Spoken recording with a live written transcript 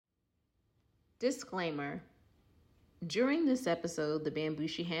Disclaimer. During this episode, the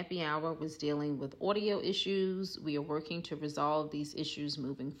Bambushi Happy Hour was dealing with audio issues. We are working to resolve these issues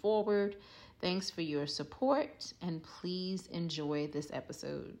moving forward. Thanks for your support, and please enjoy this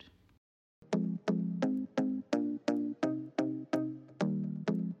episode.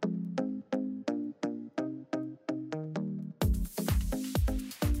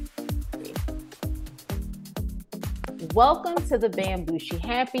 Welcome to the Bambushi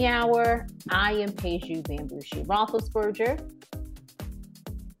Happy Hour. I am Peju Bambushi Roethlisberger.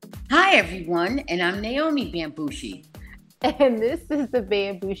 Hi, everyone, and I'm Naomi Bambushi. And this is the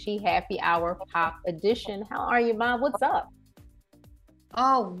Bambushi Happy Hour Pop Edition. How are you, Mom? What's up?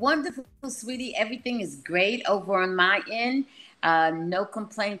 Oh, wonderful, sweetie. Everything is great over on my end. No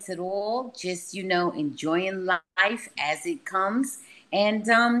complaints at all. Just, enjoying life as it comes. And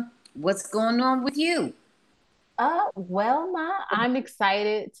what's going on with you? Well, Ma, I'm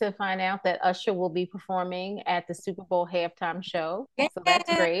excited to find out that Usher will be performing at the Super Bowl halftime show. Yes, So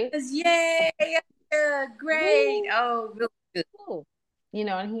that's great. yay! Great. Woo! Oh, really good. Cool.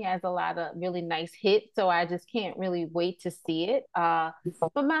 And he has a lot of really nice hits, so I just can't really wait to see it. But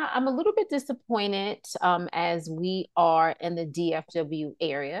I'm a little bit disappointed as we are in the DFW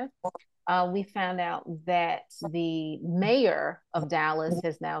area. We found out that the mayor of Dallas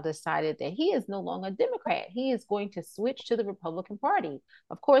has now decided that he is no longer a Democrat. He is going to switch to the Republican Party.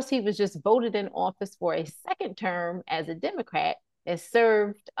 Of course, he was just voted in office for a second term as a Democrat, has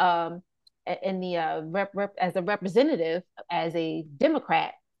served in the as a representative as a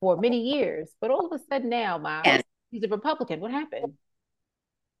Democrat for many years. But all of a sudden now, he's a Republican. What happened?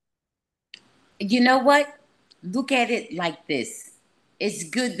 You know what? Look at it like this. It's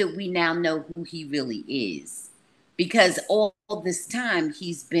good that we now know who he really is, because all this time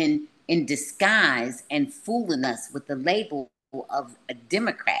he's been in disguise and fooling us with the label of a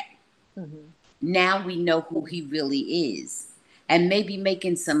Democrat. Mm-hmm. Now we know who he really is, and maybe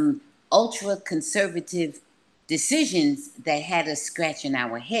making some ultra conservative decisions that had us scratching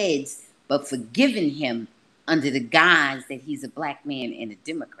our heads, but forgiving him under the guise that he's a black man and a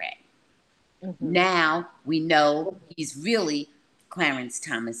Democrat. Mm-hmm. Now we know he's really Clarence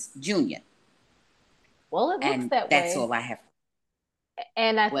Thomas Jr. Well, it looks that way. That's all I have.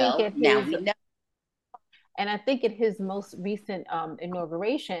 And I think we know. And I think at his most recent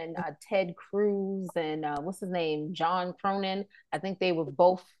inauguration, Ted Cruz and what's his name, John Cronin, I think they were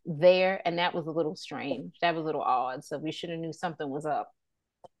both there, and that was a little strange. That was a little odd. So we should have knew something was up.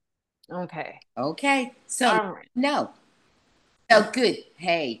 Okay. So no. So good.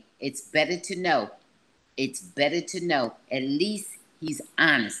 Hey, it's better to know. It's better to know. At least he's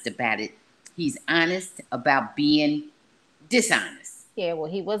honest about it. He's honest about being dishonest. Yeah,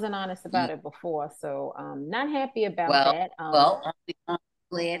 well, he wasn't honest about it before, so not happy about that. Aren't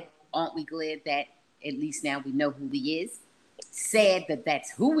we glad that at least now we know who he is? Sad that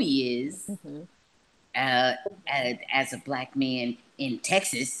that's who he is. Mm-hmm. As a black man in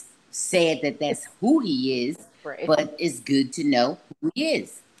Texas, sad that that's who he is. Right. But it's good to know who he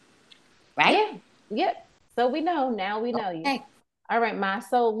is. Right? Yeah. Yep. So we know. Now we know you. All right, Ma.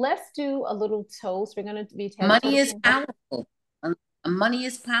 So let's do a little toast. We're going to be telling money is powerful. Money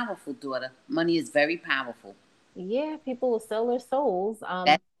is powerful, daughter. Money is very powerful. Yeah, people will sell their souls.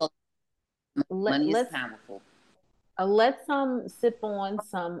 Money is powerful. Let's sip on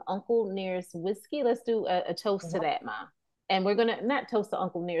some Uncle Nearest whiskey. Let's do a toast to that, Ma. And we're gonna not toast to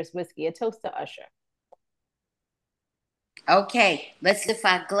Uncle Nearest whiskey. A toast to Usher. Okay, let's lift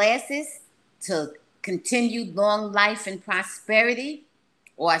our glasses to continued long life and prosperity,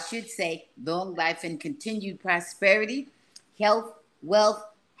 or I should say, long life and continued prosperity, health, wealth,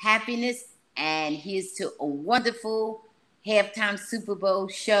 happiness, and here's to a wonderful halftime Super Bowl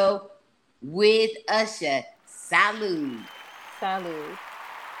show with Usher. Salud. Salud.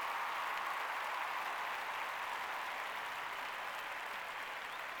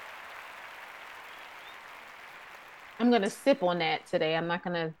 I'm going to sip on that today. I'm not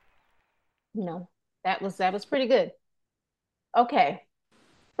going to, that was pretty good. Okay.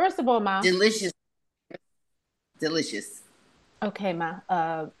 First of all, Ma. Delicious. Okay, Ma.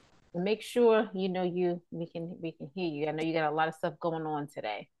 Make sure we can hear you. I know you got a lot of stuff going on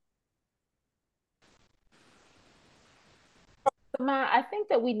today. So, Ma, I think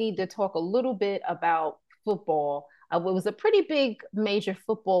that we need to talk a little bit about football. It was a pretty big major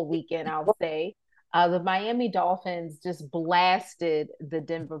football weekend, I would say. The Miami Dolphins just blasted the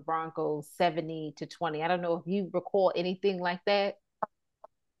Denver Broncos 70-20. I don't know if you recall anything like that.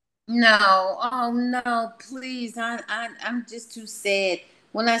 No, oh no, please. I'm just too sad.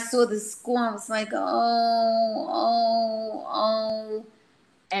 When I saw the score, I was like, oh.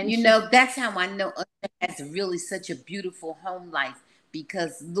 And You she, know, that's how I know Usher has really such a beautiful home life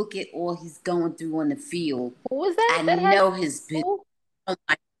because look at all he's going through on the field. who was that I that has know his who? home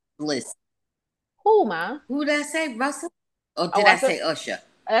life bliss. Who, ma? Who did I say, Russell? Or Oh, did I say Usher?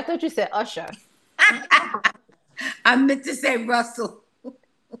 I thought you said Usher. I meant to say Russell.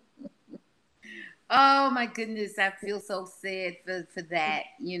 Oh my goodness, I feel so sad for that.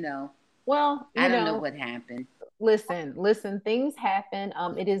 Well, I don't know what happened. listen, things happen.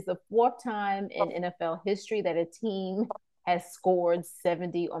 It is the fourth time in NFL history that a team has scored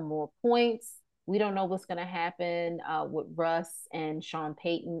 70 or more points. We don't know what's going to happen with Russ and Sean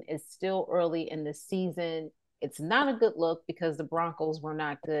Payton. It's still early in the season. It's not a good look because the Broncos were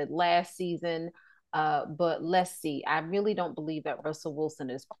not good last season. But let's see. I really don't believe that Russell Wilson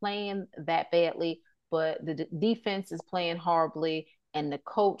is playing that badly, but the defense is playing horribly, and the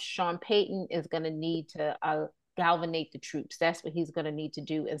coach Sean Payton is going to need to galvanate the troops. That's what he's going to need to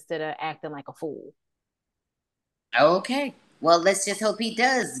do instead of acting like a fool. Okay. Well, let's just hope he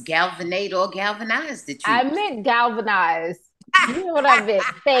does galvanate or galvanize the I troops. meant galvanize. You know what I meant?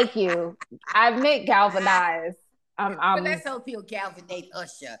 Thank you. I meant galvanize. But I'm let's hope he'll galvanate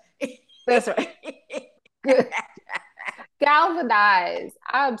Usher. That's right. Good. Galvanize.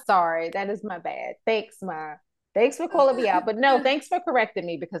 I'm sorry. That is my bad. Thanks, Ma. Thanks for calling me out. But no, thanks for correcting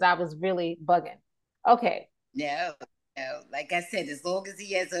me because I was really bugging. Okay. No, no. Like I said, as long as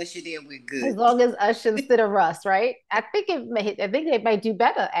he has Usher there, we're As good. long as Usher instead of Russ, right? I think they might do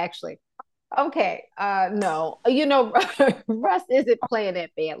better actually. Okay. No. Russ isn't playing that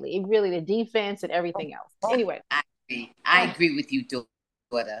badly. It really the defense and everything else. Anyway. I agree. I agree with you,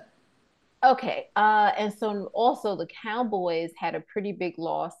 daughter. Okay. And so also the Cowboys had a pretty big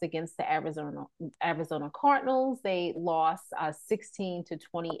loss against the Arizona Cardinals. They lost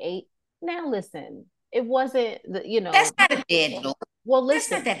 16-28. Now listen, it wasn't That's not a bad look. well, That's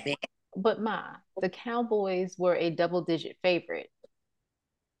not listen, that bad. but the Cowboys were a double-digit favorite.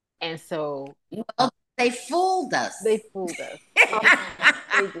 And so Well, they fooled they us. fooled us.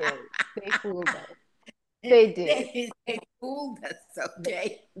 They did. They fooled us. They did. They fooled us,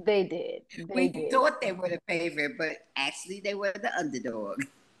 okay? They did. They We did. thought they were the favorite, but actually they were the underdog.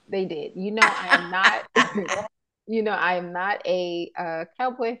 They did. I am not I am not a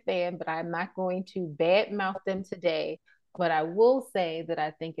Cowboy fan, but I'm not going to badmouth them today. But I will say that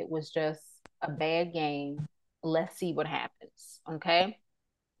I think it was just a bad game. Let's see what happens. Okay.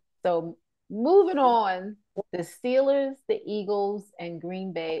 So moving on, the Steelers, the Eagles, and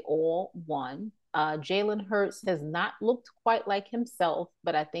Green Bay all won. Jalen Hurts has not looked quite like himself,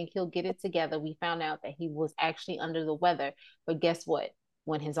 but I think he'll get it together. We found out that he was actually under the weather, but guess what?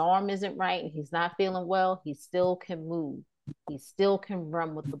 When his arm isn't right and he's not feeling well, he still can move. He still can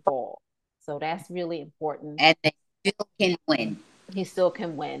run with the ball. So that's really important. And they still can win. He still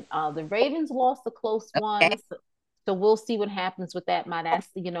can win. The Ravens lost a close Okay. one. So we'll see what happens with that. That's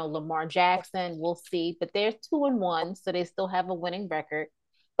Lamar Jackson. We'll see. But they're 2-1, so they still have a winning record.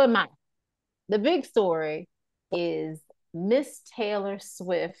 But the big story is Miss Taylor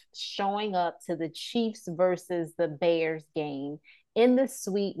Swift showing up to the Chiefs versus the Bears game in the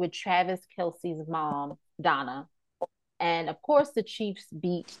suite with Travis Kelce's mom, Donna. And of course, the Chiefs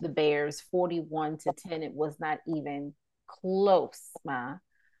beat the Bears 41-10. It was not even close, Ma.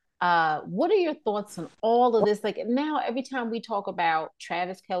 What are your thoughts on all of this? Like now, every time we talk about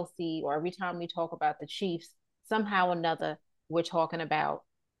Travis Kelce or every time we talk about the Chiefs, somehow or another, we're talking about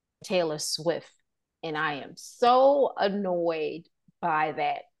Taylor Swift. And I am so annoyed by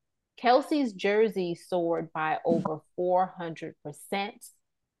that. Kelce's jersey soared by over 400%.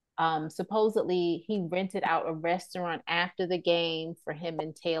 Supposedly, he rented out a restaurant after the game for him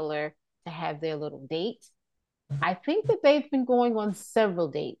and Taylor to have their little date. I think that they've been going on several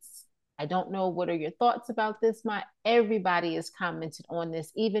dates. I don't know what are your thoughts about this. Everybody has commented on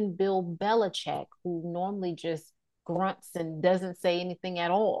this, even Bill Belichick, who normally just grunts and doesn't say anything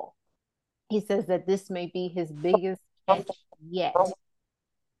at all. He says that this may be his biggest catch yet.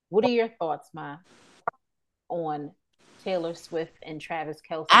 What are your thoughts, on Taylor Swift and Travis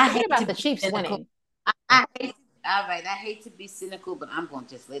Kelce? I Forget hate about to the be Chiefs cynical. winning. All right, I hate to be cynical, but I'm going to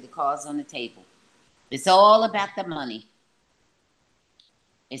just lay the cards on the table. It's all about the money.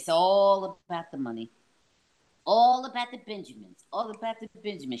 It's all about the money. All about the Benjamins. All about the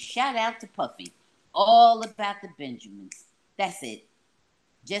Benjamins. Shout out to Puffy. All about the Benjamins. That's it.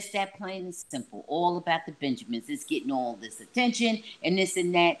 Just that plain and simple. All about the Benjamins. It's getting all this attention and this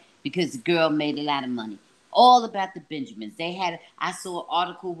and that because the girl made a lot of money. All about the Benjamins. I saw an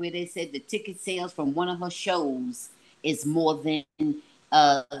article where they said the ticket sales from one of her shows is more than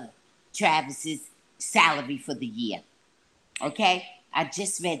uh, Travis's salary for the year. Okay? I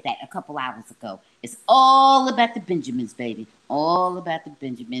just read that a couple hours ago. It's all about the Benjamins, baby. All about the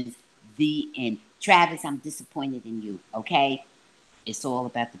Benjamins. The end. Travis, I'm disappointed in you. Okay, it's all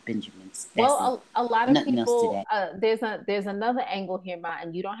about the Benjamins. That's it. Well, a lot of Nothing else to people, that. there's another angle here, Ma,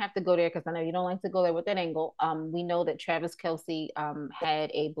 and you don't have to go there because I know you don't like to go there with that angle. We know that Travis Kelce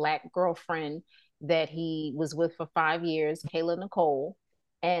had a black girlfriend that he was with for 5 years, Kayla Nicole,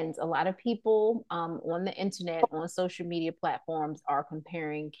 and a lot of people on the internet, on social media platforms, are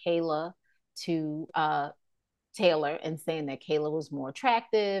comparing Kayla to Taylor and saying that Kayla was more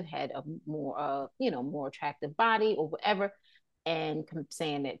attractive, had a more more attractive body or whatever, and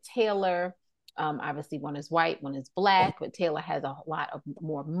saying that Taylor, obviously one is white, one is black, but Taylor has a lot of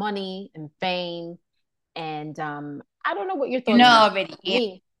more money and fame. And I don't know what your You thoughts know are. already.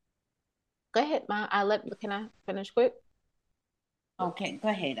 Me, go ahead, Ma. Can I finish quick? Okay, go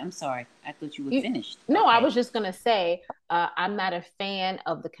ahead. I'm sorry. I thought you were You, finished. no, I Okay. was just gonna say, I'm not a fan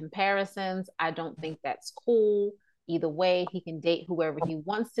of the comparisons. I don't think that's cool. Either way, he can date whoever he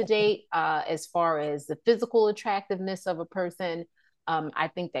wants to date. As far as the physical attractiveness of a person, I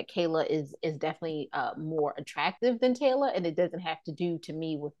think that Kayla is definitely more attractive than Taylor, and it doesn't have to do to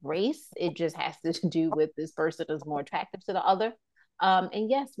me with race. It just has to do with this person is more attractive to the other. And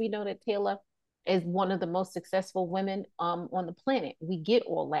yes, we know that Taylor is one of the most successful women on the planet. We get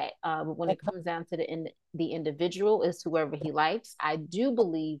all that, but when it comes down to the individual, is whoever he likes. I do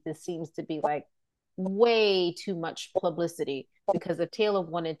believe this seems to be like way too much publicity because if Taylor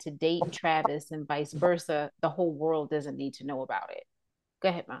wanted to date Travis and vice versa, the whole world doesn't need to know about it. Go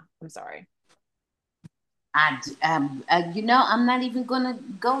ahead, Ma. I'm sorry. I'm not even gonna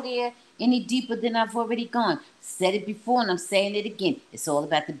go there any deeper than I've already gone. Said it before, and I'm saying it again. It's all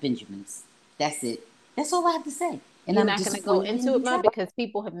about the Benjamins. That's it. That's all I have to say. And You're I'm not going to go disappointed in into it, you, Ma, Trevor. because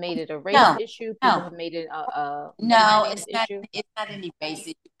people have made it a race No, issue. People no, have made it a no. finance It's not. issue. It's not any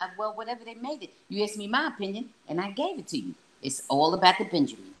basic. Well, whatever they made it. You asked me my opinion, and I gave it to you. It's all about the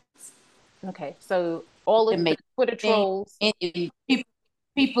Benjamins. Okay, so all To of the make Twitter anything, trolls.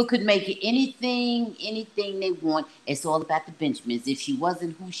 people could make it anything they want. It's all about the Benjamins. If she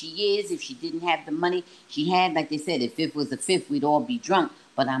wasn't who she is, if she didn't have the money she had, like they said, if it was a fifth, we'd all be drunk.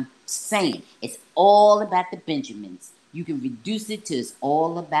 But I'm saying it's all about the Benjamins. You can reduce it to it's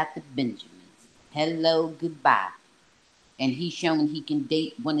all about the Benjamins. Hello, goodbye. And he's showing he can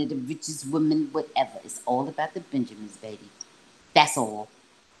date one of the richest women, whatever. It's all about the Benjamins, baby. That's all.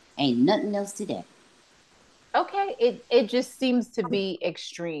 Ain't nothing else to that. Okay, it just seems to be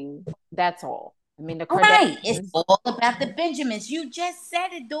extreme. That's all. I mean, the Right. It's Kardashians, all about the Benjamins. You just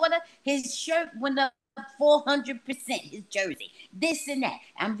said it, daughter. His shirt went up 400%, his jersey. This and that.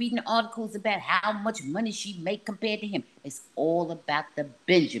 I'm reading articles about how much money she made compared to him. It's all about the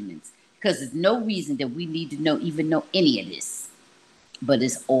Benjamins. Because there's no reason that we need to even know any of this. But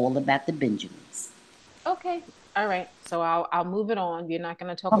it's all about the Benjamins. okay, all right. So I'll move it on. You're not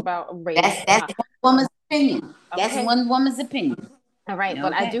going to talk Oh, about race. that's one woman's opinion. That's Okay, one woman's opinion. all right.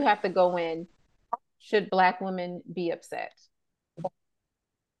 But I Okay. do have to go in. Should Black women be upset?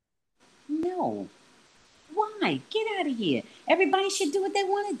 No. Why? Get out of here. Everybody should do what they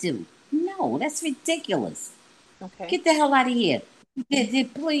want to do. No, that's ridiculous. Okay, Get the hell out of here.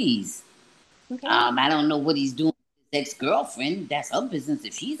 Please. okay. I don't know what he's doing with his ex-girlfriend. That's her business.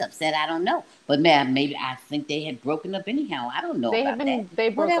 If she's upset, I don't know. But man, maybe I think they had broken up anyhow. I don't know about that. They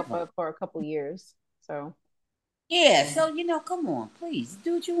broke up Whatever. for a couple years. So Yeah, so come on, please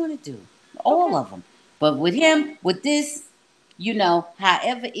do what you want to do. All okay, of them. But with him, with this,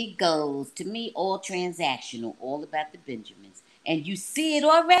 however it goes, to me, all transactional, all about the Benjamins. And you see it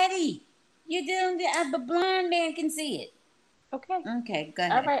already. You do, the blind man can see it. okay. Okay, go All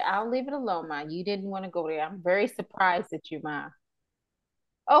ahead. right, I'll leave it alone, Ma. You didn't want to go there. I'm very surprised at you, Ma.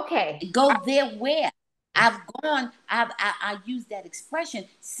 Okay. Go there where? I've gone, I use that expression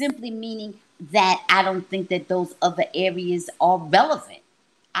simply meaning that I don't think that those other areas are relevant.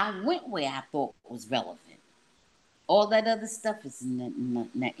 I went where I thought was relevant. All that other stuff is not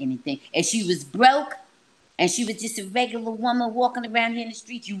anything. If she was broke and she was just a regular woman walking around here in the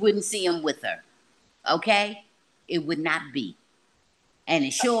streets, you wouldn't see him with her. Okay? It would not be. And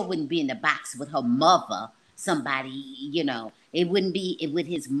it sure wouldn't be in the box with her mother. Somebody, it wouldn't be with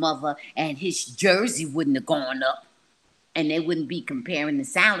his mother, and his jersey wouldn't have gone up, and they wouldn't be comparing the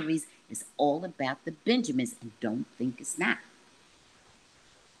salaries. It's all about the Benjamins, and don't think it's not.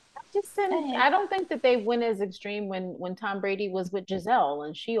 Just Go think, ahead. I don't think that they went as extreme when Tom Brady was with Giselle,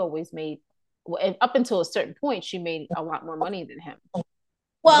 and she always made, well, and up until a certain point, she made a lot more money than him. So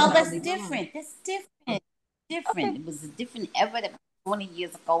Well, I that's leave it alone. different. That's different. Okay, Different. It was a different era that 20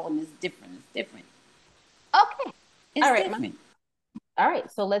 years ago, and it's different. It's different. okay, It's all right, Ma. different. All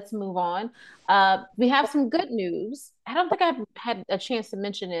right, so let's move on. We have some good news. I don't think I've had a chance to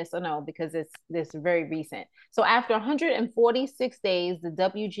mention this, or no, because it's this very recent. So after 146 days, the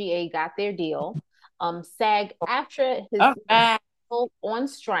WGA got their deal. SAG after his All right. still on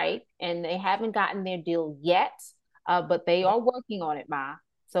strike, and they haven't gotten their deal yet, but they are working on it, Ma.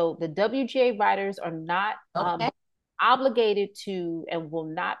 So the WGA writers are not Okay. obligated to and will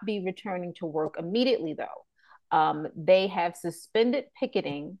not be returning to work immediately, though. They have suspended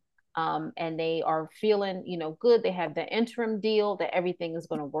picketing, and they are feeling, good. They have the interim deal that everything is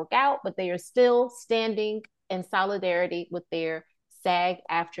going to work out, but they are still standing in solidarity with their SAG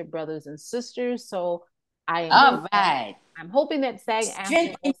after brothers and sisters. So I am All right. I'm hoping that SAG after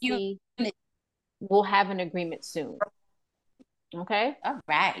Strengthen you. will have an agreement soon. Okay. All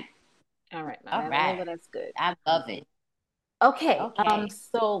right. All right, All man. All right. of that's good. I love it. Okay, Okay.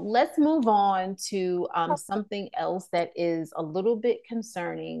 so let's move on to something else that is a little bit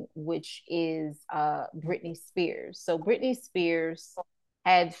concerning, which is Britney Spears. So Britney Spears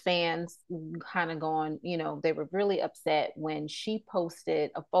had fans kind of going, they were really upset when she posted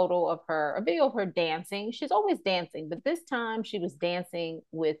a video of her dancing. She's always dancing, but this time she was dancing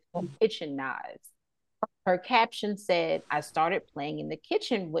with kitchen knives. Her caption said, I started playing in the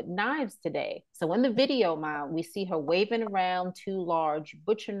kitchen with knives today. So in the video, we see her waving around two large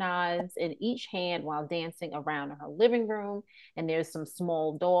butcher knives in each hand while dancing around in her living room. And there's some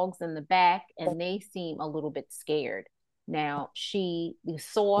small dogs in the back, and they seem a little bit scared. Now, we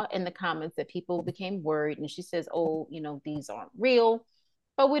saw in the comments that people became worried, and she says, oh, these aren't real.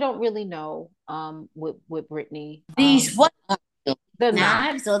 But we don't really know with Britney. These what? The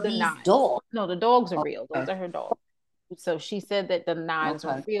knives, Knives or the these knives. dogs? No, the dogs are real. Those Okay. are her dogs. So she said that the knives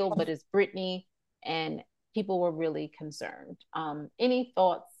are Okay. real, but it's Britney, and people were really concerned. Any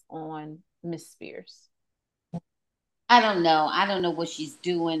thoughts on Miss Spears? I don't know. I don't know what she's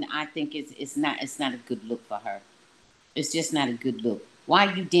doing. I think it's not a good look for her. It's just not a good look. Why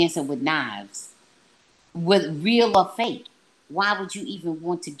are you dancing with knives? With real or fake? Why would you even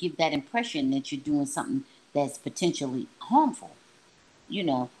want to give that impression that you're doing something that's potentially harmful? You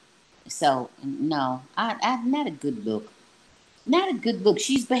know. So no, I not a good look. Not a good look.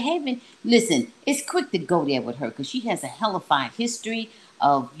 She's behaving. Listen, it's quick to go there with her because she has a hellified history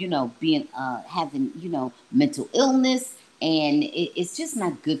of being having mental illness, and it's just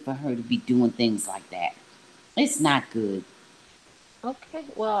not good for her to be doing things like that. It's not good. Okay,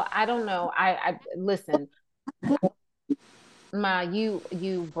 well, I don't know. I listen,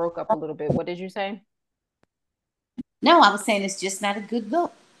 you broke up a little bit. What did you say? No, I was saying it's just not a good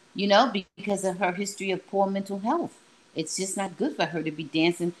look. Because of her history of poor mental health. It's just not good for her to be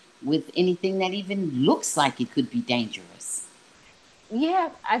dancing with anything that even looks like it could be dangerous. Yeah,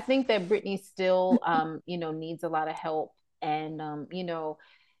 I think that Britney still, needs a lot of help. And,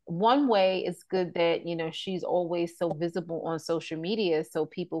 one way it's good that, she's always so visible on social media so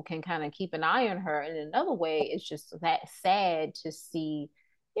people can kind of keep an eye on her. And another way, it's just that sad to see,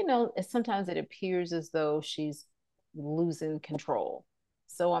 sometimes it appears as though she's losing control.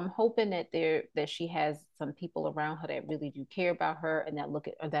 So I'm hoping that she has some people around her that really do care about her and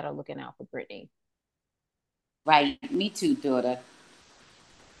that are looking out for Britney. Right. Me too, daughter.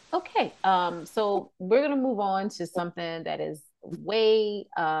 Okay, so we're gonna move on to something that is way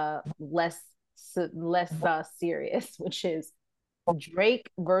less serious, which is Drake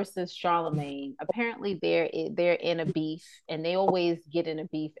versus Charlamagne. Apparently, they're in a beef, and they always get in a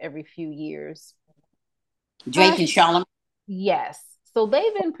beef every few years. Drake Past and Charlamagne. Yes, so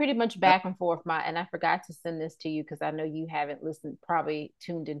they've been pretty much back and forth. And I forgot to send this to you because I know you haven't listened, probably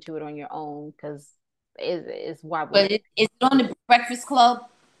tuned into it on your own because it's why we. But is it on the Breakfast Club?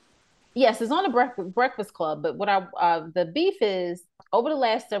 Yes, it's on the Breakfast Club. But the beef is over the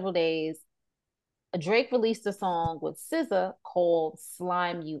last several days. Drake released a song with SZA called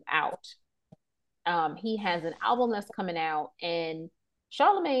 "Slime You Out." He has an album that's coming out, and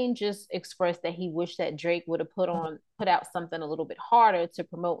Charlamagne just expressed that he wished that Drake would have put out something a little bit harder to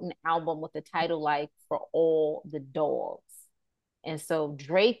promote an album with the title like "For All the Dogs." And so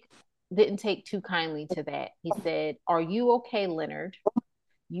Drake didn't take too kindly to that. He said, "Are you okay, Leonard?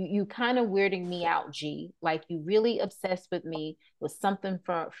 You kind of weirding me out, G. Like you really obsessed with me with something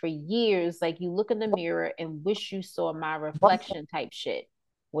for years. Like you look in the mirror and wish you saw my reflection type shit.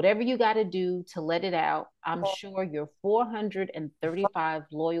 Whatever you got to do to let it out, I'm sure your 435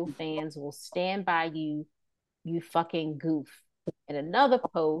 loyal fans will stand by you, you fucking goof." In another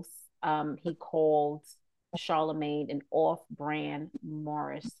post, he called Charlamagne an off-brand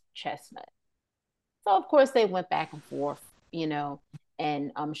Morris Chestnut. So of course they went back and forth,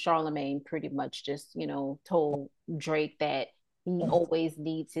 and Charlamagne pretty much just, told Drake that He always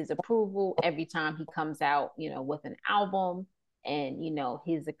needs his approval every time he comes out, with an album. And,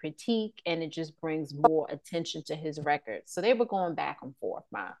 he's a critique, and it just brings more attention to his record. So they were going back and forth,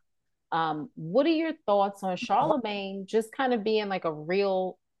 Ma. What are your thoughts on Charlamagne just kind of being like a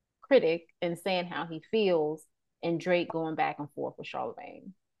real critic and saying how he feels, and Drake going back and forth with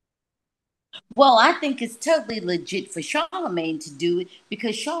Charlamagne? Well, I think it's totally legit for Charlamagne to do it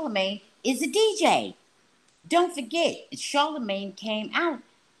because Charlamagne is a DJ. Don't forget, Charlamagne came out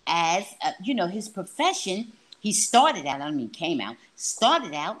as, his profession. He started out, I don't mean came out,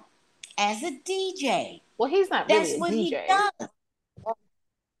 started out as a DJ. Well, he's not really That's a what he DJ. does.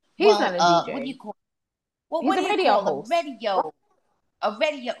 He's Well, not a what do DJ. you call? Well, He's what a do you radio call a host. radio? A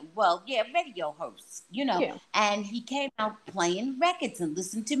radio, well, yeah, radio host, Yeah. and he came out playing records and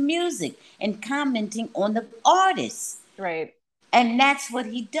listening to music and commenting on the artists. Right. And that's what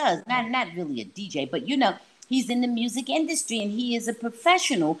he does. Not really a DJ, but he's in the music industry and he is a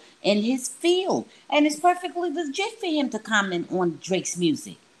professional in his field. And it's perfectly legit for him to comment on Drake's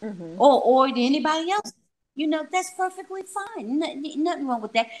music Mm-hmm. or anybody else. That's perfectly fine. Nothing wrong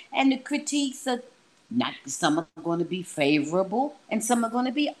with that. And the critiques are not, some are going to be favorable and some are going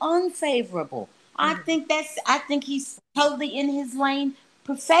to be unfavorable. Mm-hmm. I think he's totally in his lane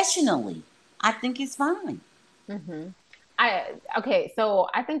professionally. I think it's fine. Mm-hmm. Okay, so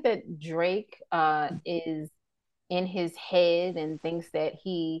I think that Drake is in his head and thinks that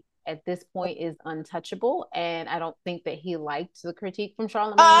he at this point is untouchable, and I don't think that he liked the critique from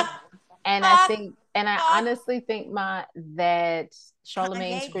Charlamagne. And I honestly think that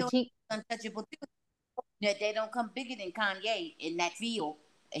Charlamagne's Kanye thought critique, he was untouchable too. That they don't come bigger than Kanye in that field.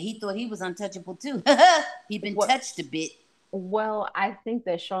 He thought he was untouchable too. He been what touched a bit. well, I think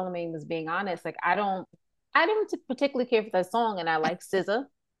that Charlamagne was being honest. Like I didn't particularly care for that song, and I like SZA.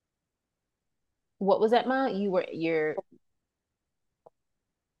 What was that, Ma? Your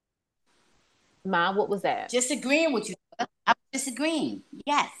Ma, what was that? Just agreeing with you. I'm disagreeing.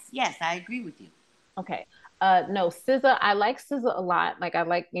 Yes, yes, I agree with you. Okay. No, SZA, I like SZA a lot. Like I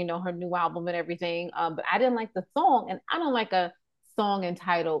like, her new album and everything. But I didn't like the song, and I don't like a song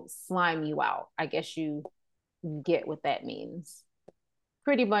entitled Slime You Out. I guess you get what that means.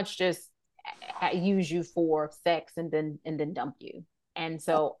 Pretty much just use you for sex and then dump you. And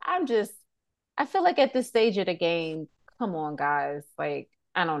so I feel like at this stage of the game, come on, guys. Like,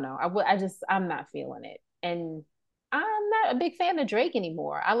 I don't know. I'm not feeling it. And I'm not a big fan of Drake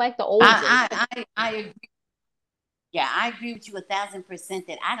anymore. I like the old Drake. I agree. Yeah, I agree with you 1,000%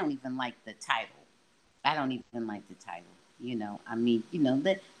 that I don't even like the title. I don't even like the title. I mean,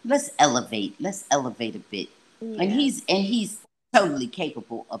 let's elevate. Let's elevate a bit. And Yeah. he's totally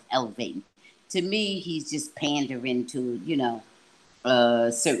capable of elevating. To me, he's just pandering to,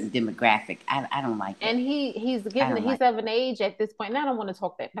 a certain demographic. I don't like it. And he's I given don't he's like of an age at this point. And I don't want to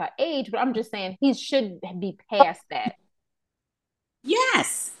talk that about age, but I'm just saying he should be past that. it.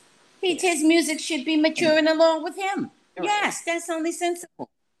 Yes. Yeah. His music should be maturing along with him. Right. Yes, that's only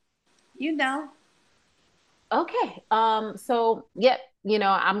sensible. You know. Okay. So yep,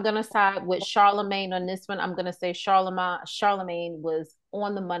 I'm gonna side with Charlamagne on this one. I'm gonna say Charlamagne was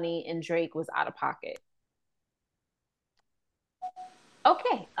on the money and Drake was out of pocket.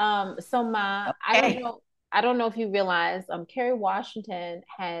 Okay. So Okay. I don't know if you realize, Kerry Washington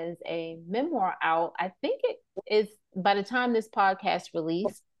has a memoir out. I think it is by the time this podcast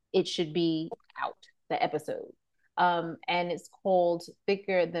released, it should be out, the episode. And it's called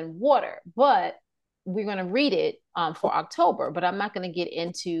Thicker Than Water. But we're gonna read it for October, but I'm not gonna get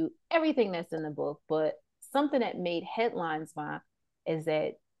into everything that's in the book. But something that made headlines, is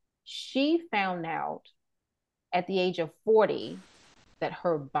that she found out at the age of 40 that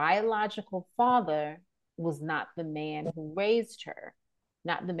her biological father was not the man who raised her,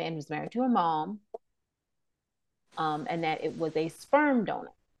 not the man who's married to her mom, and that it was a sperm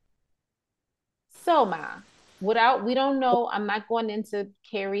donor. So, we don't know. I'm not going into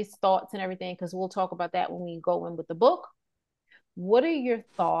Carrie's thoughts and everything because we'll talk about that when we go in with the book. What are your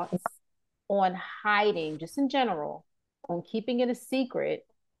thoughts on hiding, just in general, on keeping it a secret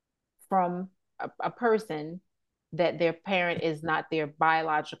from a person that their parent is not their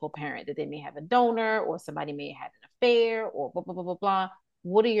biological parent, that they may have a donor or somebody may have an affair or blah, blah, blah, blah, blah.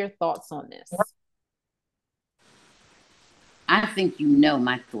 What are your thoughts on this? I think you know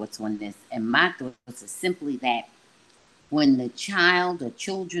my thoughts on this, and my thoughts are simply that when the child or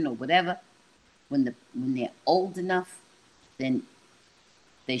children or whatever, when they're old enough, then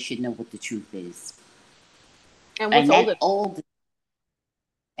they should know what the truth is. And what's And older?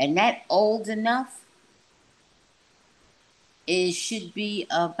 that old enough, it should be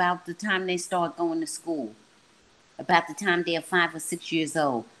about the time they start going to school. about the time they're 5 or 6 years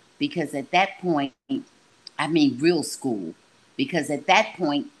old. Because at that point, I mean, real school. Because at that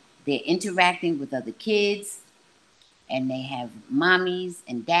point, they're interacting with other kids and they have mommies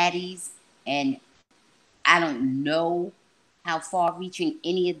and daddies. And I don't know how far reaching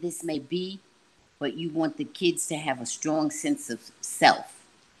any of this may be, but you want the kids to have a strong sense of self.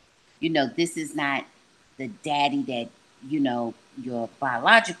 This is not the daddy that, your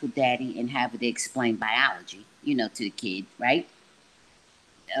biological daddy, and have it explain biology, to the kid, right?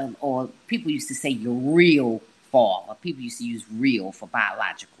 Or people used to say your real father. People used to use real for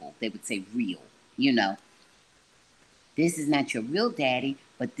biological. They would say real, you know. This is not your real daddy,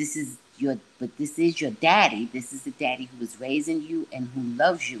 but this is your daddy. This is the daddy who is raising you and who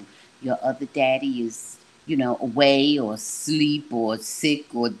loves you. Your other daddy is, away or asleep or sick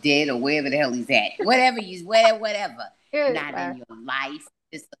or dead or wherever the hell he's at. Whatever. Not in your life,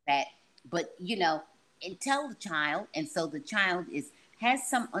 this or that. But and tell the child, and so the child has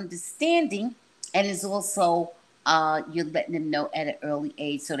some understanding, and is also you're letting them know at an early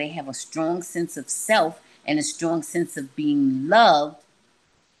age, so they have a strong sense of self and a strong sense of being loved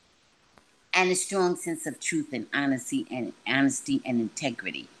and a strong sense of truth and honesty and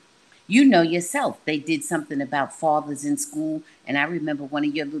integrity. You know yourself. They did something about fathers in school, and I remember one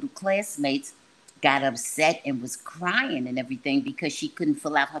of your little classmates got upset and was crying and everything because she couldn't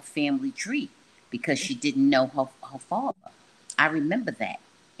fill out her family tree because she didn't know her father. I remember that.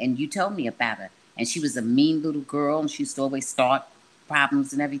 And you told me about her. And she was a mean little girl and she used to always start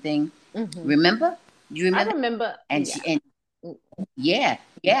problems and everything. Mm-hmm. Remember? You I remember? remember. And Yeah.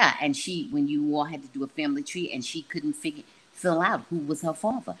 yeah. And she, when you all had to do a family tree, and she couldn't fill out who was her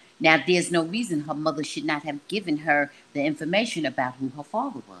father. Now, there's no reason her mother should not have given her the information about who her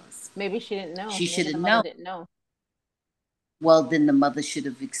father was. Maybe she didn't know. She should Maybe have the mother known. didn't know. Well, then the mother should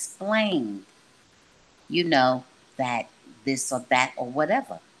have explained, you know, that this or that or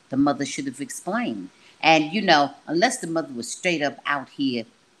whatever. The mother should have explained. And, unless the mother was straight up out here,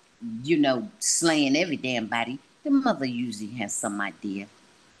 slaying every damn body, the mother usually has some idea.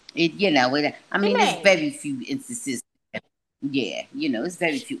 I She mean, there's may. very few instances. Yeah, it's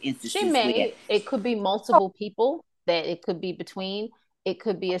very She, few she instances where, may. It could be multiple people that it could be between. It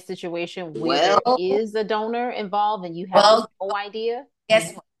could be a situation where there well, is a donor involved and you have well, no idea.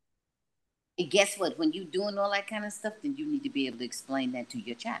 guess what? Guess what? When you're doing all that kind of stuff, then you need to be able to explain that to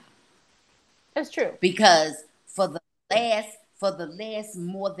your child. That's true. Because for the last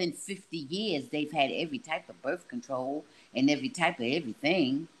more than 50 years, they've had every type of birth control and every type of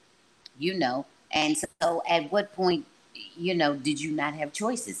everything, you know. And so at what point, did you not have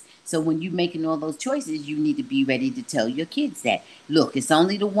choices? So when you're making all those choices, you need to be ready to tell your kids that, look, it's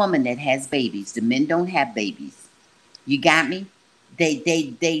only the woman that has babies. The men don't have babies. You got me?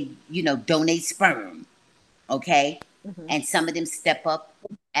 They donate sperm, okay? Hmm. And some of them step up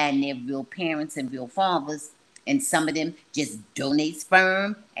and they're real parents and real fathers, and some of them just donate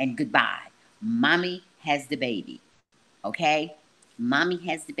sperm and goodbye. Mommy has the baby, okay? Mommy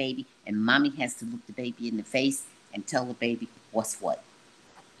has the baby, and mommy has to look the baby in the face and tell the baby what's what.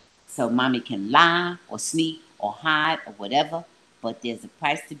 So mommy can lie or sneak or hide or whatever, but there's a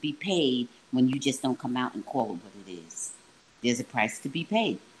price to be paid when you just don't come out and call it what it is. There's a price to be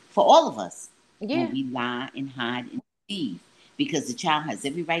paid for all of us when Yeah. we lie and hide and deceive, because the child has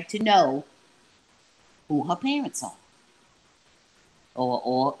every right to know who her parents are,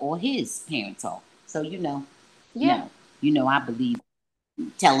 or his parents are. So Yeah. no, I believe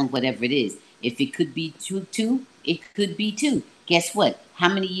tell them whatever it is. If it could be two, it could be two. Guess what? How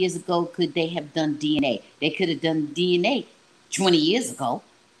many years ago could they have done DNA? They could have done DNA 20 years ago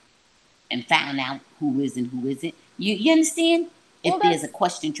and found out who is and who isn't. You understand? Well, If there's a that's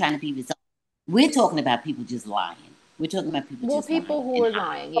question trying to be resolved, we're talking about people just lying. We're talking about people well, just people lying who and are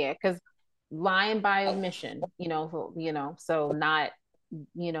hiding. lying, yeah, because lying by omission, so not,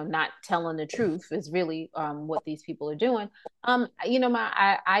 not telling the truth is really what these people are doing. I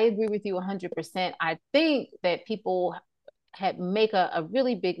agree with you 100%. I think that people make a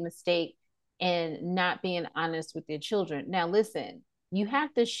really big mistake in not being honest with their children. Now, listen, you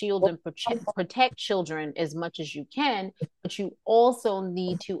have to shield and protect children as much as you can, but you also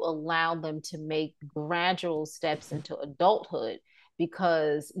need to allow them to make gradual steps into adulthood,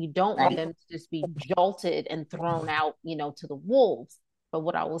 because you don't want Right? them to just be jolted and thrown out, to the wolves. But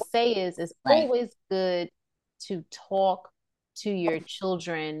what I will say is, it's Right. always good to talk to your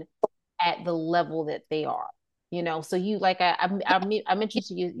children at the level that they are. So you, like, I mentioned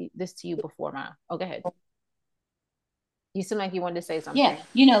to you this to you before, Ma. Oh, go ahead. You seem like you wanted to say Yeah.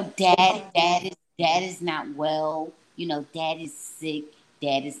 something. Dad is not well. Dad is sick.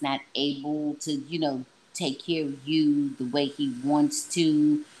 Dad is not able to, take care of you the way he wants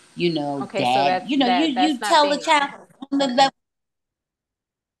to. Okay, so Dad. You that's not tell a being child honest. on the level.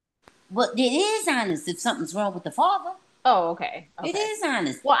 Well, it is honest if something's wrong with the father. Oh, okay, It okay. is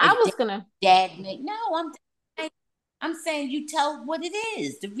honest. Well, I If was gonna. dad make no, I'm saying you tell what it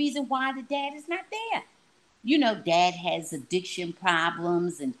is. The reason why the dad is not there. Dad has addiction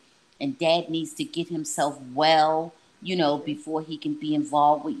problems, and dad needs to get himself well, before he can be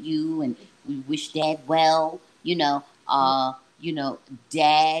involved with you. And we wish dad well.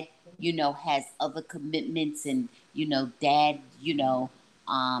 Dad, has other commitments, and dad,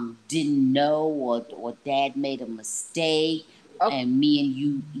 didn't know, or dad made a mistake, Oh, and me and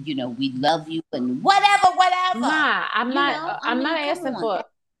you, we love you, and whatever. Ma, I I'm not mean, come asking on. for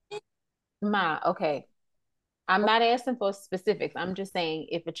Ma. Okay, I'm not asking for specifics. I'm just saying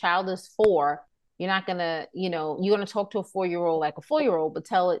if a child is 4, you're not gonna, you're gonna talk to a 4-year old like a 4-year old, but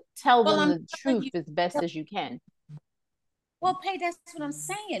tell Well, them I'm the telling truth you. as best as you can. Well, Pay, that's what I'm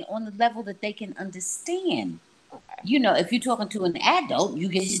saying, on the level that they can understand. Okay. If you're talking to an adult, you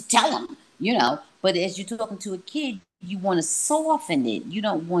can just tell them. But as you're talking to a kid, you want to soften it. You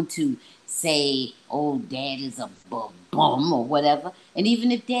don't want to say, oh, dad is a bum or whatever. And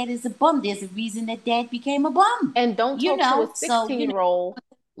even if dad is a bum, there's a reason that dad became a bum. And don't talk to a So, 16-year-old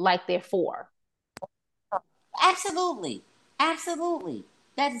like they're 4. absolutely. Absolutely.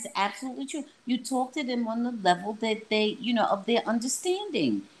 That is absolutely true. You talk to them on the level that they, of their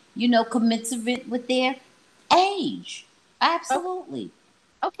understanding, commensurate with their age. Okay. Absolutely.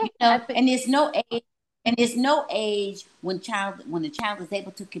 Okay. I think And there's no age when the child is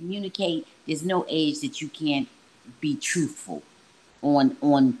able to communicate, there's no age that you can't be truthful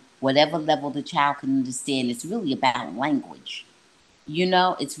on whatever level the child can understand. It's really about language.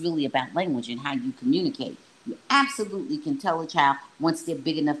 It's really about language and how you communicate. You absolutely can tell a child once they're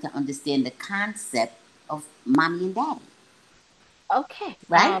big enough to understand the concept of mommy and daddy, okay.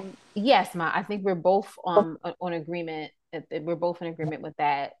 right? Yes, Ma. I think we're both on agreement. We're both in agreement with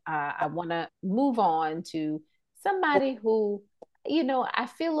that. I want to move on to somebody who, I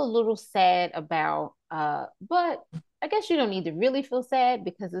feel a little sad about. But I guess you don't need to really feel sad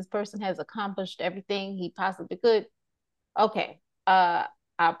because this person has accomplished everything he possibly could. Okay. Our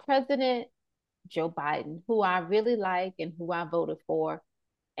president, Joe Biden, who I really like and who I voted for,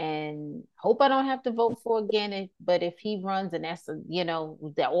 and hope I don't have to vote for again. But if he runs and that's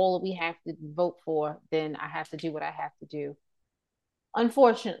that all we have to vote for, then I have to do what I have to do.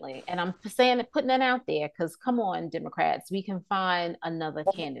 Unfortunately, and I'm saying putting that out there because come on, Democrats, we can find another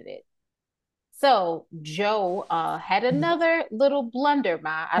candidate. So Joe had another little blunder.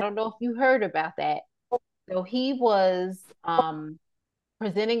 I don't know if you heard about that. So he was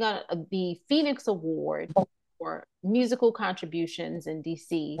presenting the Phoenix Award for musical contributions in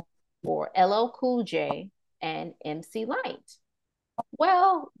DC for LL Cool J and MC Light.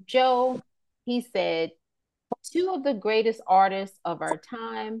 Well, Joe, he said, 2 of the greatest artists of our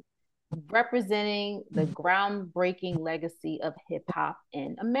time, representing the groundbreaking legacy of hip hop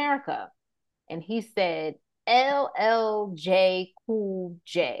in America. And he said, LLJ Cool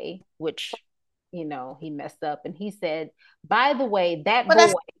J, which, he messed up. And he said, by the way, that But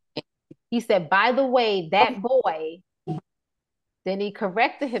that's boy, he said, by the way, that boy, then he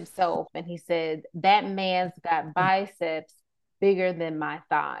corrected himself and he said, that man's got biceps bigger than my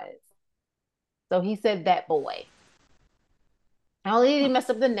thighs. So he said, that boy. Only he didn't mess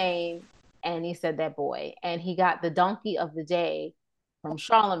up the name and he said, that boy. And he got the donkey of the day from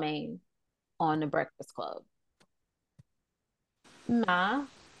Charlamagne on the Breakfast Club. Ma,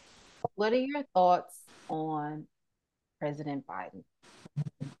 what are your thoughts on President Biden?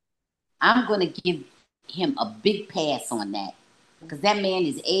 I'm going to give him a big pass on that because that man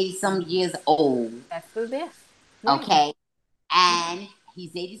is 80 some years old. That's the this. Yeah. Okay. And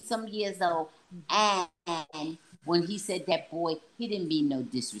he's 80 some years old. And when he said that boy, he didn't mean no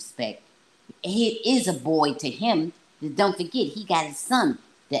disrespect. He is a boy to him. Don't forget, he got his son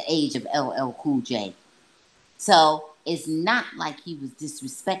the age of LL Cool J. So it's not like he was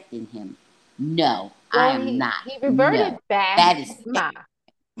disrespecting him. No, I Well, am not. he reverted No. back. That Ma,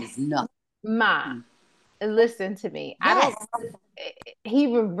 is no. Ma, Mm. listen to me. I don't. Yes.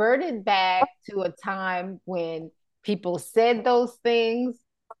 He reverted back to a time when people said those things.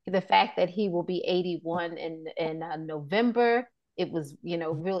 The fact that he will be 81 in November, it was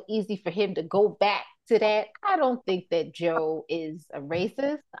real easy for him to go back to that. I don't think that Joe is a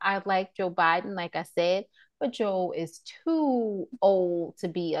racist. I like Joe Biden, like I said, but Joe is too old to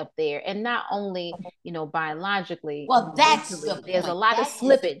be up there, and not only biologically, Well, that's the mentally. There's a point. lot of That's just a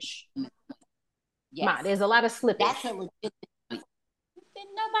slippage. yes. Ma, there's a lot of That's slippage. a legitimate point.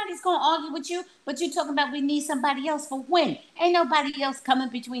 Then nobody's gonna argue with you. But you're talking about we need somebody else for when? Ain't nobody else coming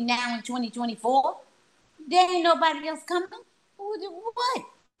between now and 2024. There ain't nobody else coming. What?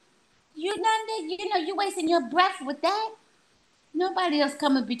 You're not there. You know, you wasting your breath with that. Nobody else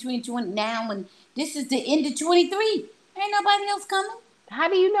coming between now and this is the end of 23. Ain't nobody else coming. How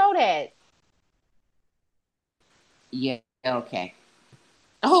do you know that? Yeah, okay.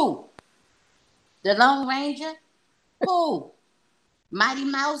 Who? The Lone Ranger? Who? Mighty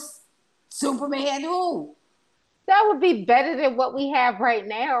Mouse? Superman? Who? That would be better than what we have right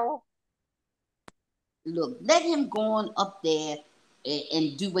now. Look, let him go on up there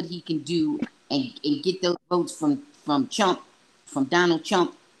and do what he can do and get those votes from Trump, from Donald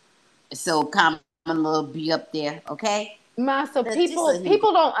Trump. So Kamala will be up there, okay? Ma, so Just let him go.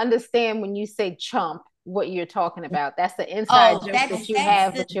 people don't understand when you say chump what you're talking about. That's the inside Oh, joke that you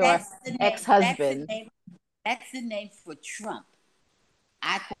have with your that's the name. That's the ex-husband. name. That's the name for Trump.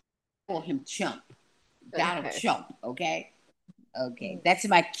 I call him Chump. Donald Okay. Trump, okay? Okay. That's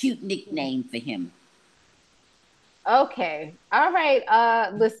my cute nickname for him. Okay. All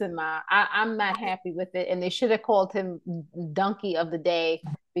right. Listen, Ma, I'm not happy with it. And they should have called him Donkey of the Day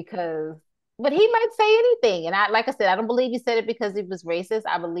because but he might say anything. And I like I said, I don't believe he said it because he was racist.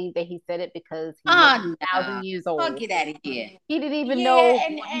 I believe that he said it because he was Oh a thousand no. years Oh, old. get out of here. He didn't even Yeah, know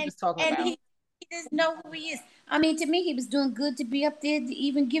and what he and was talking and about. he doesn't know who he is. I mean, to me, he was doing good to be up there to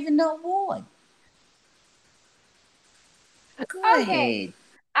even giving the award. Go Okay. ahead.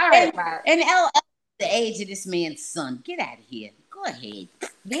 All right, And Ma. and L the age of this man's son. Get out of here. Go ahead,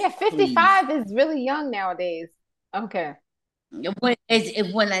 Yeah, please. 55 is really young nowadays. Okay. When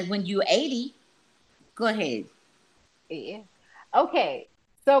you're 80, go ahead. Yeah. Okay.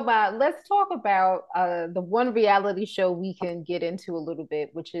 So, let's talk about the one reality show we can get into a little bit,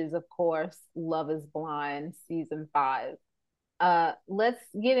 which is, of course, Love is Blind season 5. Let's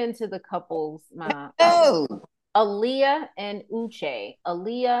get into the couples. Oh, Aaliyah and Uche.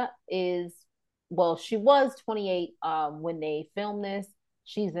 Aaliyah is, well, she was 28 when they filmed this.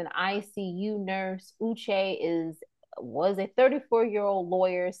 She's an ICU nurse. Uche was a 34-year-old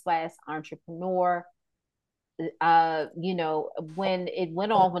lawyer slash entrepreneur. When it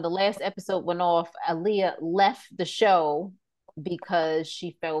went off, when the last episode went off, Aaliyah left the show because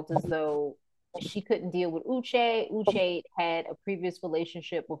she felt as though she couldn't deal with Uche. Uche had a previous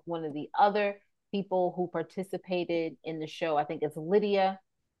relationship with one of the other people who participated in the show. I think it's Lydia.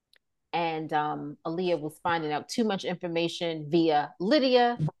 And Aaliyah was finding out too much information via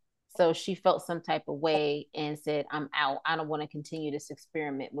Lydia. So she felt some type of way and said, I'm out. I don't want to continue this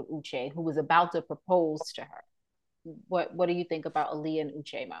experiment with Uche, who was about to propose to her. What do you think about Aaliyah and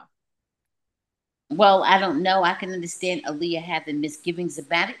Uchema? well, I don't know. I can understand Aaliyah having misgivings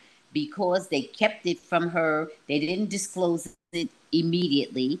about it because they kept it from her. They didn't disclose it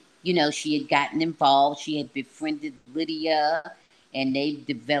immediately. You know, she had gotten involved. She had befriended Lydia, and they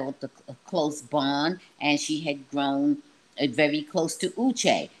developed a close bond. And she had grown very close to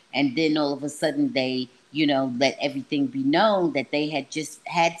Uche. And then all of a sudden, they, let everything be known that they had just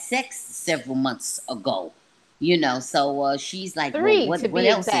had sex several months ago. So she's like, well, Three to what be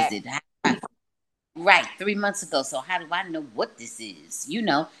else is exact. it? Right, 3 months ago. So how do I know what this is?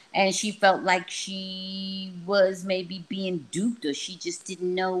 And she felt like she was maybe being duped, or she just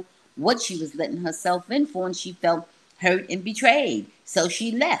didn't know what she was letting herself in for, and she felt hurt and betrayed. So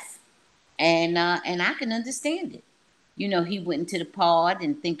she left, and I can understand it. He went into the pod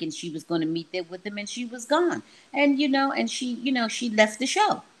and thinking she was going to meet there with him, and she was gone. And she left the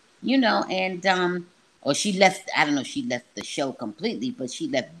show. Or she left. I don't know. She left the show completely, but she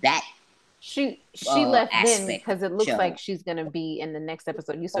left that She left then aspect of because it the looks like show. she's gonna be in the next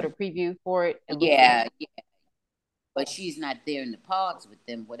episode. You saw the preview for it. It looks like Yeah, yeah, but she's not there in the pods with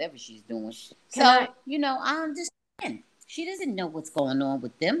them, whatever she's doing. can I So, I understand. She doesn't know what's going on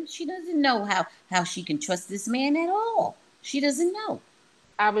with them. She doesn't know how she can trust this man at all. She doesn't know.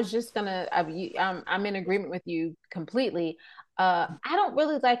 I was just gonna I'm in agreement with you completely. I don't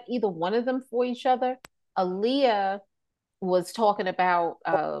really like either one of them for each other. Aaliyah was talking about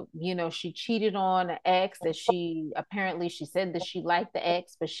she cheated on an ex that she said that she liked the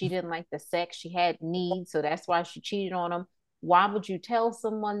ex but she didn't like the sex, she had needs, so that's why she cheated on him. Why would you tell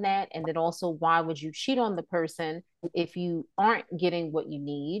someone that? And then also, why would you cheat on the person if you aren't getting what you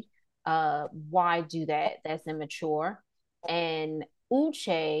need? Why do that? That's immature. And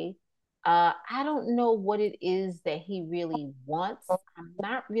Uche, I don't know what it is that he really wants. I'm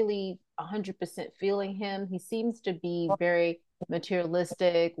not really 100% feeling him. He seems to be very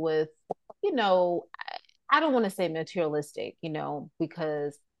materialistic with, you know, I don't want to say materialistic,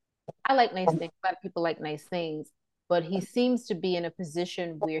 because I like nice things. A lot of people like nice things. but he seems to be in a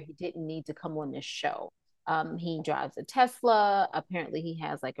position where he didn't need to come on this show. He drives a Tesla. Apparently, he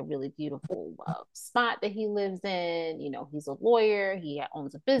has like a really beautiful spot that he lives in. You know, he's a lawyer. He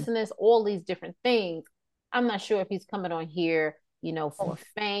owns a business. All these different things. I'm not sure if he's coming on here, you know, for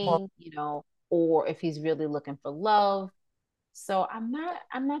fame, you know, or if he's really looking for love. So I'm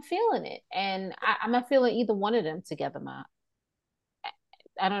not feeling it, and I'm not feeling either one of them together.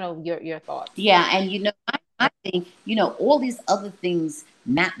 I don't know your thoughts. Yeah, and I think, all these other things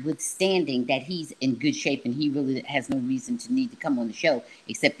notwithstanding that he's in good shape and he really has no reason to need to come on the show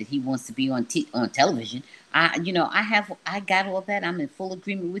except that he wants to be on television. I got all that. I'm in full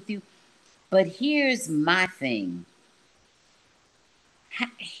agreement with you. But here's my thing.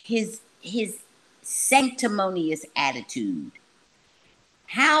 His sanctimonious attitude.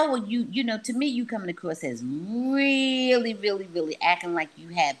 How are you, to me, you coming across as really, really, really acting like you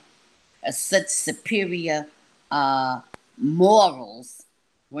have such superior morals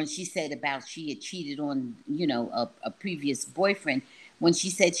when she said about she had cheated on, a previous boyfriend. When she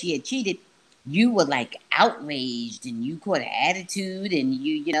said she had cheated, you were like outraged and you caught an attitude and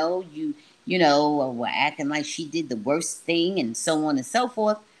you were acting like she did the worst thing and so on and so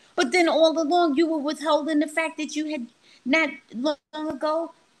forth. But then all along you were withholding the fact that you had not long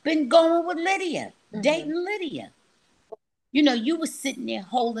ago been going with Lydia, dating Lydia. You were sitting there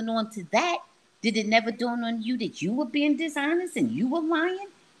holding on to that. Did it never dawn on you that you were being dishonest and you were lying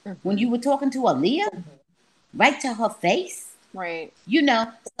when you were talking to Aaliyah right to her face? Right.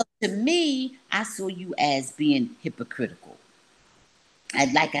 So to me, I saw you as being hypocritical.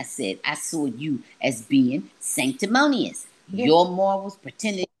 And like I said, I saw you as being sanctimonious. Yeah. Your morals,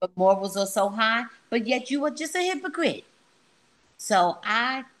 pretending your morals are so high, but yet you are just a hypocrite. So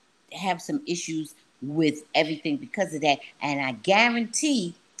I have some issues with everything because of that. And I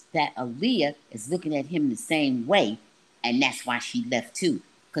guarantee that Aaliyah is looking at him the same way. And that's why she left too.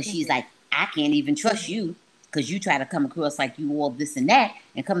 Because she's like, I can't even trust you because you try to come across like you all this and that.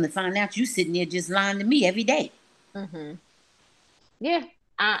 And come to find out you sitting there just lying to me every day. Yeah,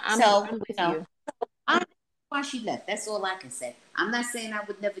 So, I'm with you. I know why she left. That's all I can say. I'm not saying I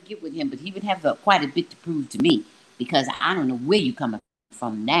would never get with him, but he would have quite a bit to prove to me because I don't know where you coming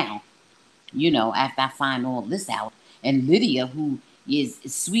from now. After I find all this out. And Lydia, who is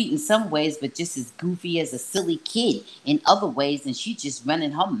sweet in some ways, but just as goofy as a silly kid in other ways, and she just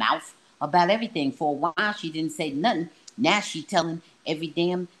running her mouth about everything. For a while, she didn't say nothing. Now she telling every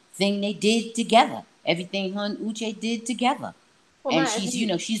damn thing they did together, everything her and Uche did together. Well, And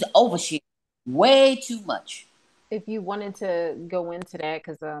Ma, she's oversharing way too much. if you wanted to go into that,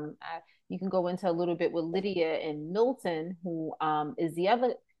 because you can go into a little bit with Lydia and Milton, who is the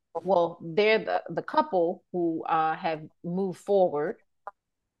other. Well, they're the couple who have moved forward,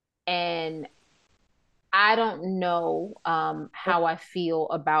 and I don't know how I feel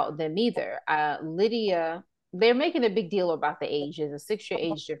about them either. Lydia, they're making a big deal about the age. There's a 6-year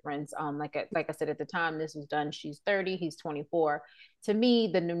age difference. Like I said, at the time this was done, she's 30, he's 24. To me,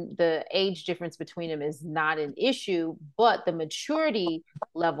 the age difference between them is not an issue, but the maturity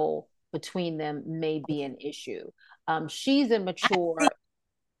level between them may be an issue. She's immature.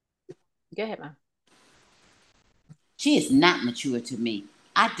 Go ahead, man. She is not mature to me.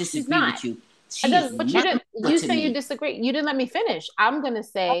 I She's disagree not. with you. She is But you not didn't. mature You to say you me. disagree. You didn't let me finish. I'm gonna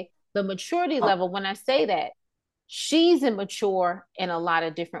say the maturity level. When I say that, she's immature in a lot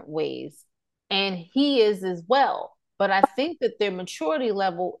of different ways, and he is as well. But I think that their maturity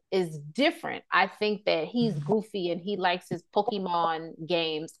level is different. I think that he's goofy and he likes his Pokemon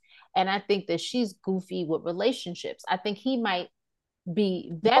games, and I think that she's goofy with relationships. I think he might be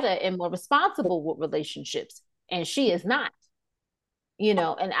better and more responsible with relationships, and she is not. And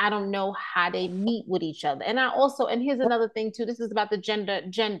I don't know how they meet with each other. And here's another thing too. This is about the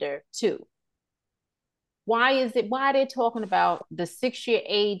gender too. Why are they talking about the 6-year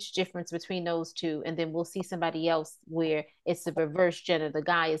age difference between those two? And then we'll see somebody else where it's the reverse gender. The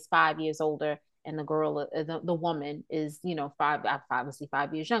guy is 5 years older and the girl, the woman is, obviously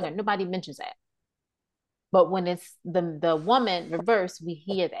 5 years younger. Nobody mentions that. But when it's the woman reverse, we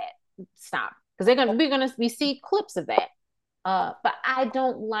hear that. Stop. Because we see clips of that. But I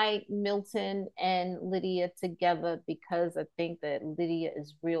don't like Milton and Lydia together because I think that Lydia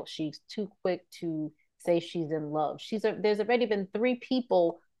is real. She's too quick to say she's in love. There's already been 3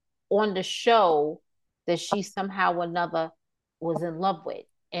 people on the show that she somehow or another was in love with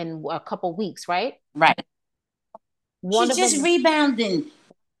in a couple weeks, right? Right. One She's of just them, rebounding. She's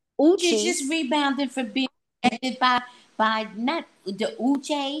Uchi, just rebounding from being rejected by not the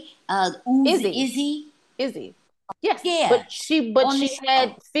Uche, Izzy. Yes, Yeah, but on the she show.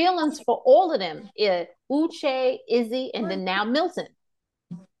 had feelings for all of them. Yeah, Uche, Izzy, and then now Milton.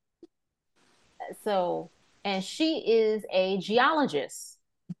 So, and she is a geologist.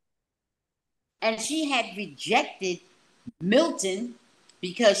 And she had rejected Milton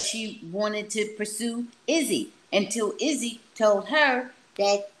because she wanted to pursue Izzy until Izzy told her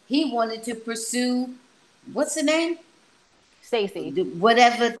that he wanted to pursue, what's the name? Stacy.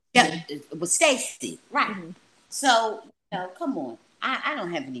 Whatever, was Stacy. Right. Mm-hmm. So, come on. I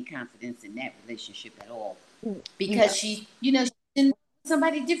don't have any confidence in that relationship at all. No. Because she's in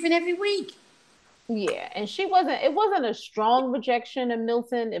somebody different every week. Yeah, and it wasn't a strong rejection of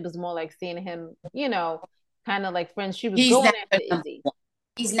Milton. It was more like seeing him, kind of like friends. She was He's going not her after number Izzy. one.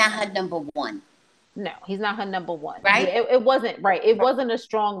 He's not her number one. No, he's not her number one. Yeah, Right? it wasn't right. It wasn't a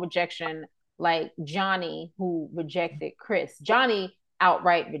strong rejection like Johnny, who rejected Chris. Johnny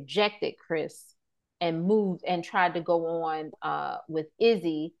outright rejected Chris and moved and tried to go on with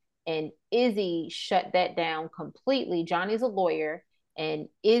Izzy, and Izzy shut that down completely. Johnny's a lawyer, and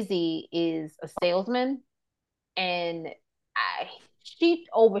Izzy is a salesman, and she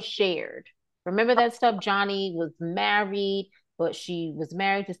overshared. Remember that stuff? Johnny was married, but she was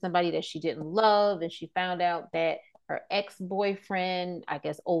married to somebody that she didn't love, and she found out that her ex-boyfriend, I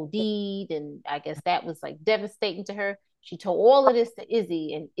guess, OD'd, and I guess that was like devastating to her. She told all of this to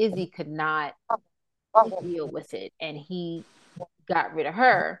Izzy, and Izzy could not deal with it, and he got rid of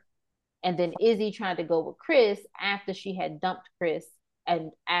her. And then Izzy tried to go with Chris after she had dumped Chris,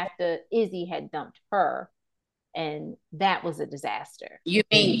 and after Izzy had dumped her, and that was a disaster. You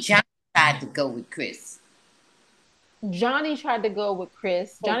mean John tried to go with Chris? Johnny tried to go with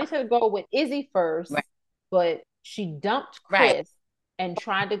Chris. Johnny tried to go with Izzy first, Right. but she dumped Right. Chris and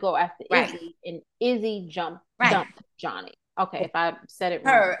tried to go after Right. Izzy, and Izzy Right. dumped Johnny. Okay, if I said it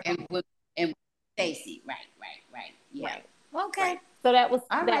wrong. Her and Stacy. Right. Yeah. Right. Okay. Right. So that was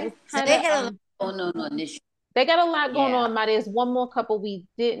All that right. was So kind they of got a lot going on this show. they got a lot going Yeah. on. There's one more couple we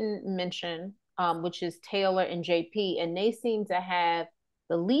didn't mention, which is Taylor and JP, and they seem to have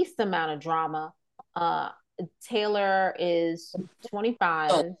the least amount of drama. Uh, Taylor is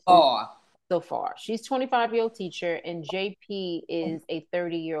 25 so far. She's 25-year-old teacher, and JP is a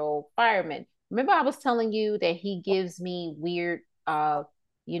 30-year-old fireman. Remember, I was telling you that he gives me weird,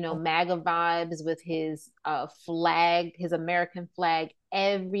 MAGA vibes with his flag, his American flag,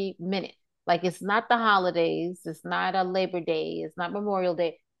 every minute. Like, it's not the holidays, it's not a Labor Day, it's not Memorial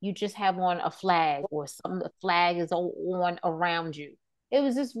Day. You just have on a flag, or some flag is on around you. It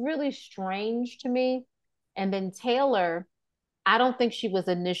was just really strange to me. And then Taylor, I don't think she was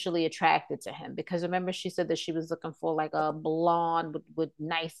initially attracted to him, because remember, she said that she was looking for like a blonde with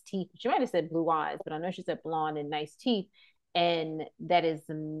nice teeth. She might have said blue eyes, but I know she said blonde and nice teeth. And that is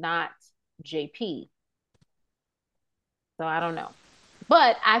not JP. So I don't know.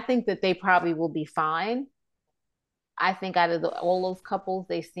 But I think that they probably will be fine. I think out of all those couples,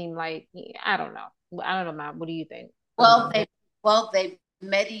 they seem like, I don't know. I don't know, Matt. What do you think? They've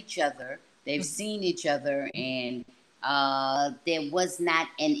met each other. They've seen each other, and there was not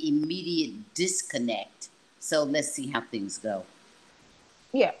an immediate disconnect. So let's see how things go.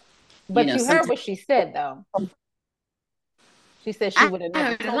 Yeah. But you heard what she said, though. She said she would have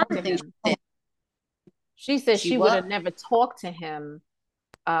never talked to him. She said she would have never talked to him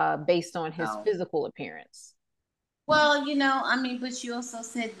based on his physical appearance. Well, but she also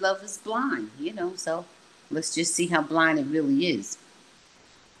said love is blind, so let's just see how blind it really is.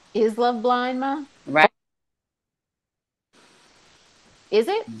 Is love blind, Ma? Right. Is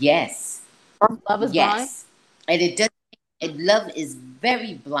it? Yes. Love is blind? And love is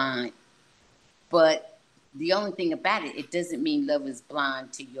very blind, but the only thing about it, it doesn't mean love is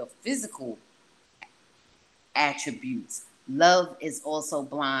blind to your physical attributes. Love is also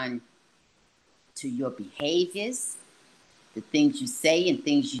blind to your behaviors, the things you say and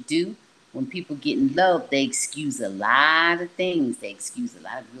things you do. When people get in love, they excuse a lot of things. They excuse a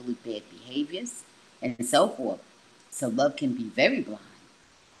lot of really bad behaviors and so forth. So love can be very blind.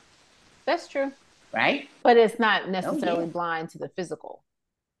 That's true. Right? But it's not necessarily blind to the physical.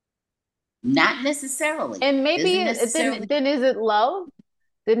 Not necessarily. And maybe then is it love?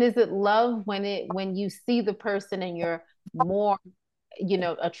 Then is it love when you see the person and you're more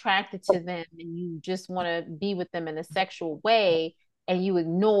attracted to them, and you just want to be with them in a sexual way, and you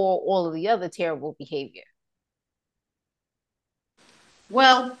ignore all of the other terrible behavior?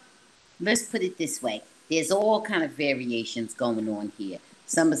 Well, let's put it this way. There's all kind of variations going on here.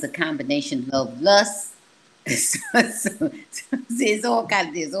 Some is a combination of lust. There's all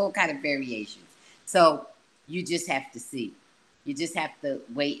kind of variations. So you just have to see. You just have to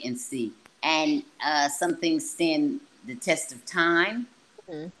wait and see. And some things stand the test of time,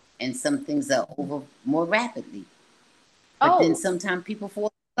 and some things are over more rapidly. But then Oh, sometimes people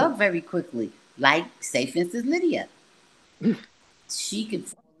fall in love very quickly. Like, say, for instance, Lydia. She could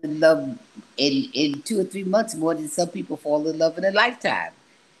fall in love in 2 or 3 months more than some people fall in love in a lifetime.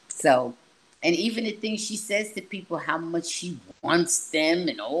 So, and even the things she says to people, how much she wants them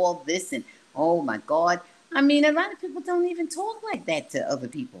and all this, and oh my God. I mean, a lot of people don't even talk like that to other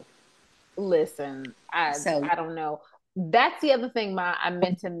people. listen, So, I don't know. That's the other thing I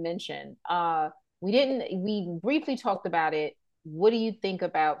meant to mention. We briefly talked about it. What do you think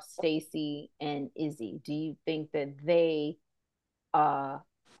about Stacy and Izzy? Do you think that they uh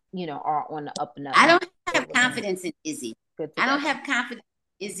are on the up and up I now? don't Good have with them. confidence in Izzy. Good I don't together. have confidence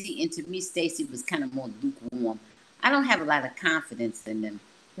in Izzy, and to me, Stacy was kind of more lukewarm. I don't have a lot of confidence in them.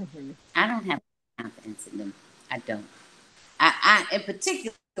 Hmm. I don't have confidence in them. I don't. In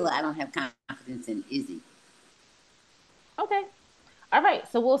particular, I don't have confidence in Izzy. Okay. All right.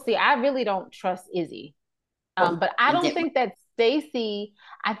 So we'll see. I really don't trust Izzy. But I And don't that, think that Stacy,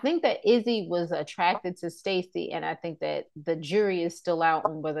 I think that Izzy was attracted to Stacy, and I think that the jury is still out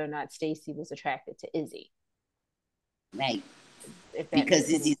on whether or not Stacy was attracted to Izzy, right, if that because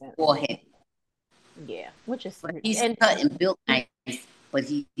makes any Izzy's sense. forehead, Yeah, which is, but he's and cut and built nice, but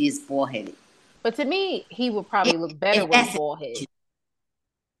he is foreheaded. but to me, he would If, probably look better if with a that's an bald head. issue,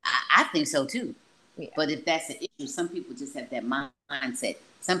 I think so too. Yeah, But if that's an issue, some people just have that mindset.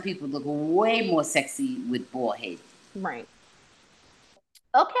 Some people look way more sexy with bald head. right.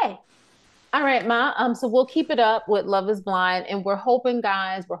 Okay. All right, Ma. So we'll keep it up with Love is Blind, and we're hoping,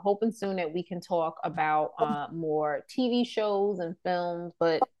 guys, we're hoping soon that we can talk about more TV shows and films,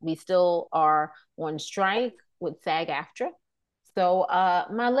 but we still are on strike with SAG-AFTRA. So,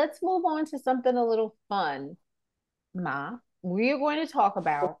 Ma, let's move on to something a little fun. Ma, we're going to talk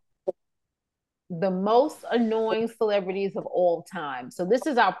about the most annoying celebrities of all time. So this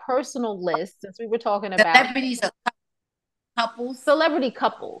is our personal list since we were talking about Celebrities are couples. celebrity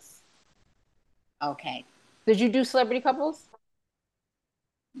couples. Okay. Did you do celebrity couples?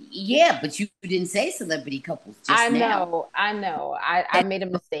 Yeah, but you didn't say celebrity couples I just now. know, I know. I made a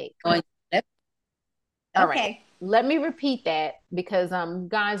mistake. All right. Okay. Let me repeat that because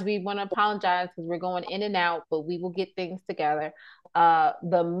guys, we want to apologize because we're going in and out, but we will get things together.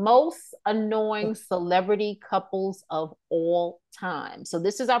 The most annoying celebrity couples of all time. So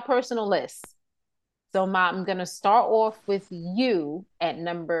this is our personal list. So Ma, I'm gonna start off with you at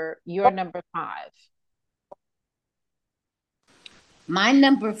your number 5. My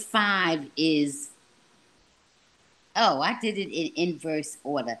number 5 is, oh, I did it in inverse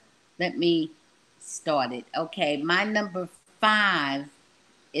order. Let me start it. Okay, my number 5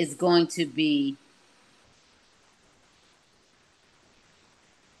 is going to be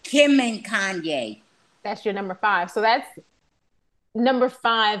Kim and Kanye. That's your number 5. So that's number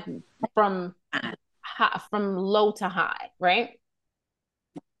 5 from from low to high, right?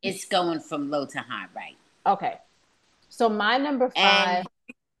 It's going from low to high, right? Okay. So my number And, 5.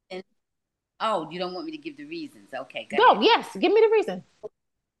 and oh, you don't want me to give the reasons. Okay, go No, ahead. yes, give me the reason.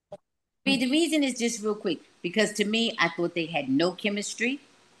 The reason is just real quick because to me, I thought they had no chemistry,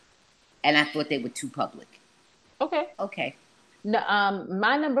 and I thought they were too public. Okay. Okay, No,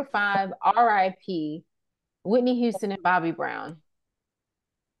 my number 5, R.I.P. Whitney Houston and Bobby Brown.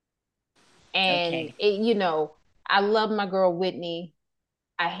 And okay. I love my girl Whitney.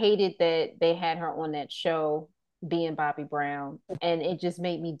 I hated that they had her on that show being Bobby Brown, and it just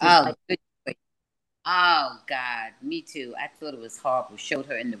made me Oh, dislike. good. Oh God, me too. I thought it was horrible. Showed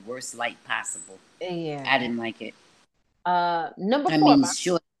her in the worst light possible. I Yeah. didn't like it. Number I 4, mean, ma.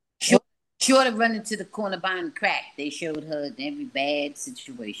 short of running to the corner buying crack, they showed her in every bad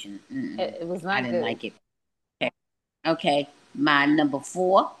situation. It was I not didn't good. like it. Okay. Okay, my number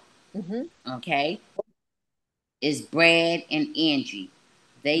 4. Hmm. Okay, is Brad and Angie.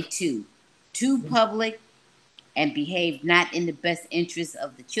 They too public and behaved not in the best interest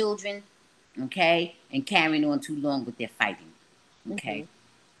of the children. Okay, and carrying on too long with their fighting. Hmm. Okay,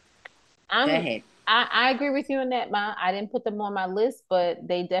 go I'm ahead. I agree with you on that, Ma. I didn't put them on my list, but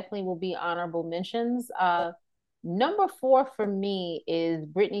they definitely will be honorable mentions. Number 4 for me is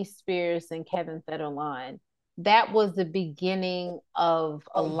Britney Spears and Kevin Federline. That was the beginning of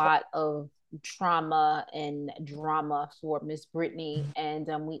a lot of trauma and drama for Miss Britney, and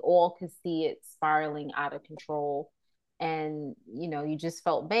we all could see it spiraling out of control. And you just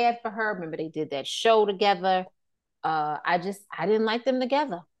felt bad for her. Remember, they did that show together. I didn't like them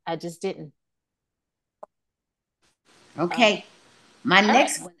together. I just didn't. Uh, Okay, my all right.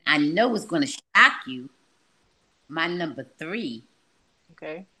 next one I know is going to shock you. My number 3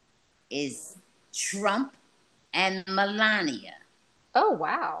 Okay. is Trump and Melania. Oh,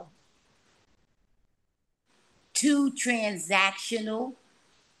 wow. Too transactional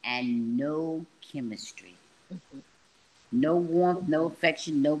and no chemistry. Mhm. No warmth, no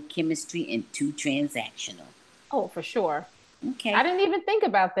affection, no chemistry, and too transactional. Oh, for sure. I Okay. didn't even think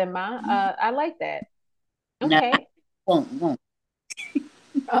about them, Ma. I like that. No, Okay. won't.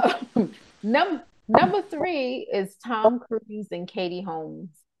 Uh, number three is Tom Cruise and Katie Holmes.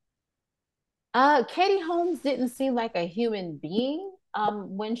 Katie Holmes didn't seem like a human being.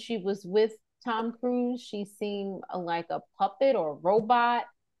 When she was with Tom Cruise, she seemed like a puppet or a robot.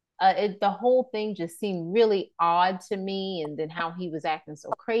 The whole thing just seemed really odd to me. And then how he was acting so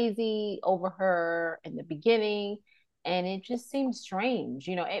crazy over her in the beginning. And it just seemed strange.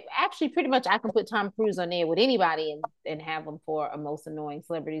 Actually, pretty much I can put Tom Cruise on there with anybody and have him for a most annoying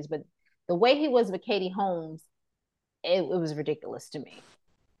celebrities. But the way he was with Katie Holmes, it was ridiculous to me.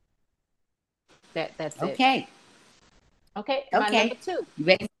 That's it. Okay. Okay, my number Okay. two.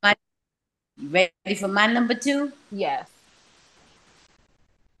 You ready for my number two? Yes.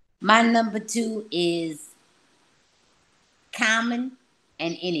 My number two is Common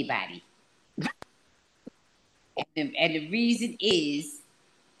and Anybody. And the reason is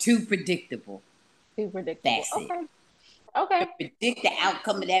too predictable. Too predictable. That's it. Okay. Okay. Predict the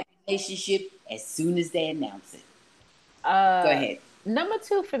outcome of that relationship as soon as they announce it. Go Uh, ahead. Number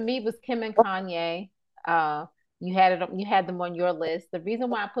two for me was Kim and Kanye. Uh, you had them on your list. The reason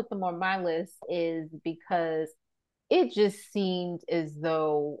why I put them on my list is because it just seemed as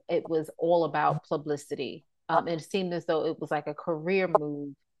though it was all about publicity. It seemed as though it was like a career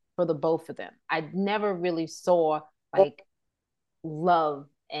move for the both of them. I never really saw like love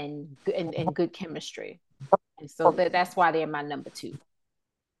and good chemistry. And so that's why they're my number two.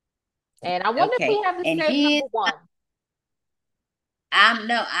 And I wonder if we Okay. have the And same here's number one. I'm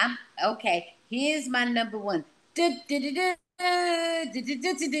no, I'm okay. Here's my number one.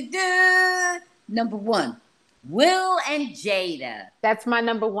 Number one. Will and Jada. That's my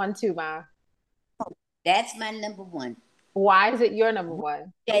number one too, Ma. That's my number one. Why is it your number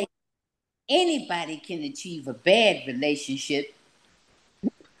one? Okay. Anybody can achieve a bad relationship.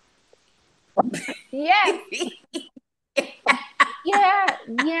 Yes,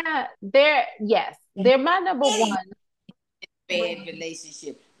 they're my number Any one. bad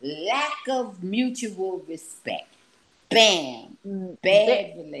relationship. Lack of mutual respect. Bam. They're,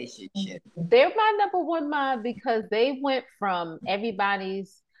 Bad relationship. they're my number one, Ma, because they went from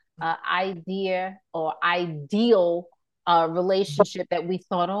everybody's idea or ideal relationship that we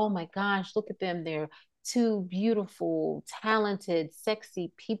thought, oh my gosh, look at them. They're two beautiful, talented,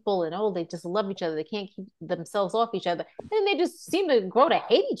 sexy people, and oh, they just love each other. They can't keep themselves off each other. And they just seem to grow to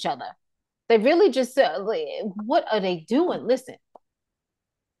hate each other. They really just, like, what are they doing? Listen,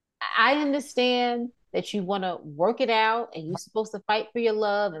 I understand that you want to work it out and you're supposed to fight for your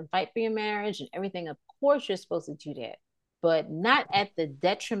love and fight for your marriage and everything. Of course, you're supposed to do that, but not at the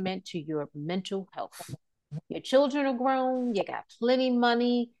detriment to your mental health. Your children are grown, you got plenty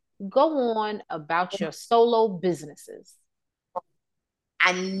money. Go on about your solo businesses.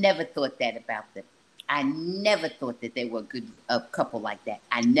 I never thought that about them. I never thought that they were a couple like that.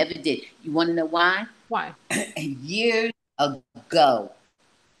 I never did. You want to know why? Why? Years ago,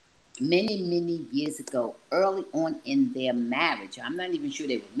 many years ago, early on in their marriage, I'm not even sure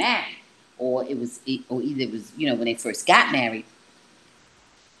they were married, or or either it was when they first got married.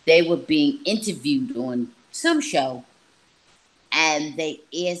 They were being interviewed on some show, and they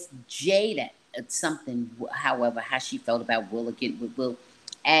asked Jada something, however, how she felt about Will again with Will,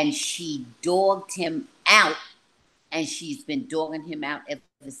 and she dogged him out, and she's been dogging him out ever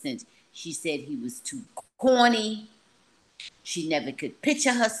since. She said he was too corny. She never could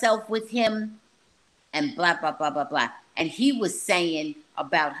picture herself with him, and blah blah blah blah blah. And he was saying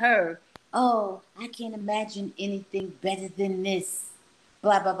about her, "Oh, I can't imagine anything better than this."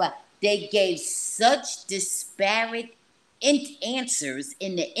 Blah blah blah. They gave such disparate answers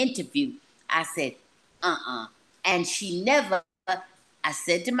in the interview. I said, and she never. I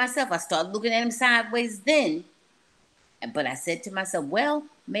said to myself, I started looking at him sideways then. But I said to myself, well,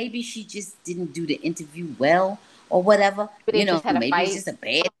 maybe she just didn't do the interview well or whatever. But they just had a Maybe it's fight. just a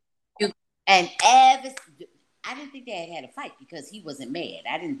bad interview. And I didn't think they had a fight because he wasn't mad.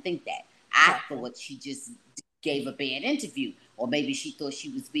 I didn't think that. I Gotcha. thought she just gave a bad interview. Or maybe she thought she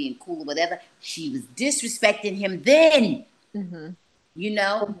was being cool or whatever. She was disrespecting him then, Mm-hmm. you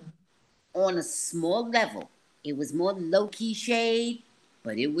know, on a small level. It was more low key shade,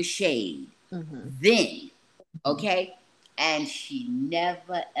 but it was shade Mm-hmm. then. Okay? And she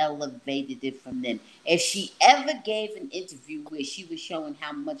never elevated it from then. If she ever gave an interview where she was showing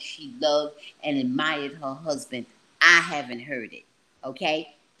how much she loved and admired her husband, I haven't heard it.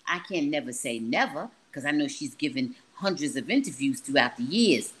 Okay, I can never say never because I know she's given hundreds of interviews throughout the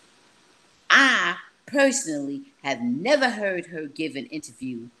years. I personally have never heard her give an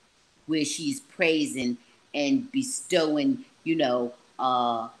interview where she's praising and bestowing, you know,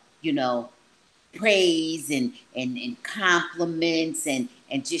 praise and compliments and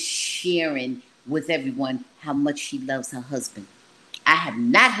just sharing with everyone how much she loves her husband. I have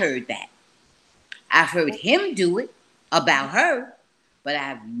not heard that. I've heard him do it about her, but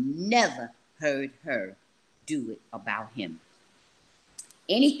I've never heard her do it about him.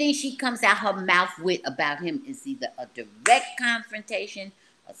 Anything she comes out her mouth with about him is either a direct confrontation,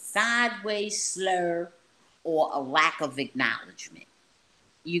 a sideways slur, or a lack of acknowledgement.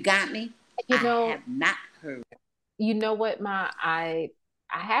 You got me? You I know, have not heard. you know what, I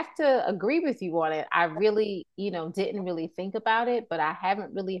have to agree with you on it. I really, didn't really think about it, but I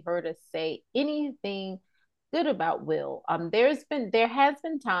haven't really heard us say anything good about Will. There has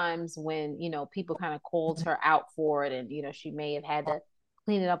been times when, people kind of called her out for it and, she may have had to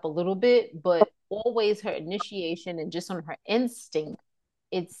clean it up a little bit, but always her initiation and just on her instinct,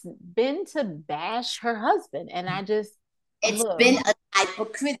 it's been to bash her husband. And I just It's look, been a type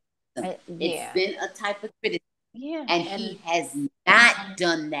of criticism. It's yeah. been a type of criticism. Yeah, And he and has not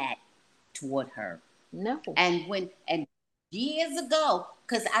done that toward her. no. And years ago,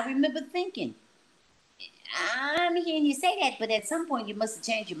 because I remember thinking, I'm hearing you say that, but at some point you must have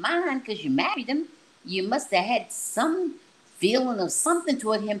changed your mind because you married him. You must have had some feeling of something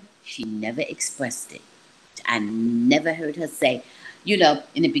toward him. She never expressed it. I never heard her say,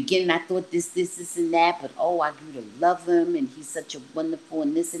 in the beginning I thought this, and that, but oh, I grew to love him and he's such a wonderful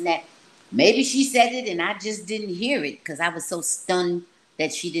and this and that. Maybe she said it and I just didn't hear it because I was so stunned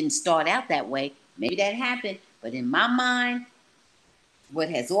that she didn't start out that way. Maybe that happened, but in my mind, what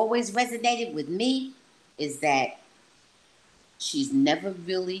has always resonated with me is that she's never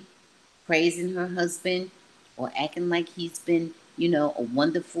really praising her husband or acting like he's been, a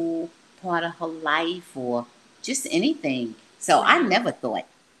wonderful part of her life or just anything. So Right. I never thought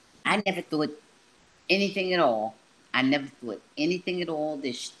anything at all. I never thought anything at all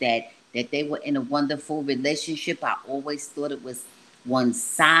that they were in a wonderful relationship. I always thought it was one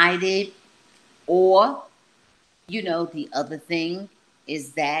sided. Or, the other thing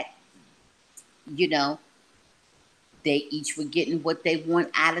is that, you know, they each were getting what they want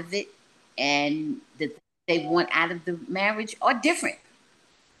out of it, and the things they want out of the marriage are different.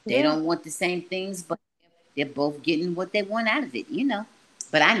 They Yeah. don't want the same things, but they're both getting what they want out of it.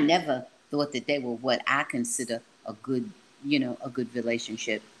 But I never thought that they were what I consider a good, a good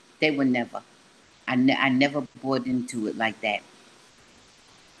relationship. They were never. I never bought into it like that.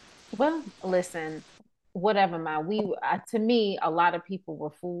 Well, listen, whatever, to me, a lot of people were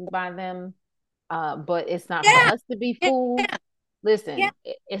fooled by them. But it's not for Yeah, us to be yeah, fooled. yeah. Listen,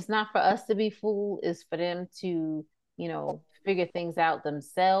 it's not for us to be fooled. It's for them to, figure things out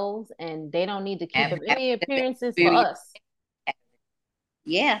themselves, and they don't need to keep up Have any whatever appearances for experience. us.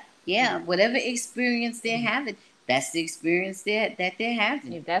 Yeah, yeah. Whatever experience they're having, that's the experience that they're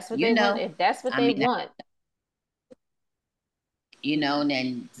having. If that's what You they want, know, if that's what I they mean, want. and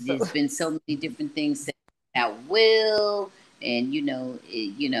then So, there's been so many different things said about Will, and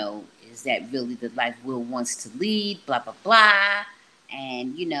is that really the life Will wants to lead? Blah blah blah,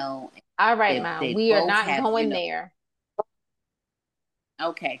 and all right, they Ma, they we are both not have going there.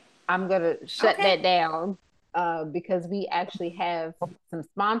 okay, I'm gonna shut okay, that down because we actually have some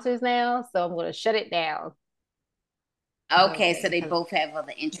sponsors now, so I'm gonna shut it down. okay. So Okay, they 'cause both have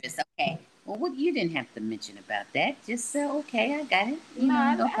other interests. Okay. Well, what you didn't have to mention about that. Just okay, I got it. no, No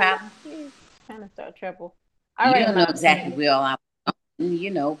I know problem. you're trying to start trouble. All You right, don't know Ma. exactly where all I'm,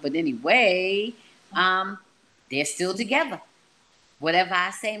 but anyway, um, they're still together. Whatever I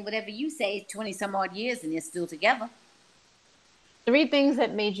say and whatever you say, 20 some odd years and they're still together. Three things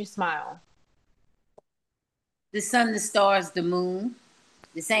that made you smile. The sun, the stars, the moon,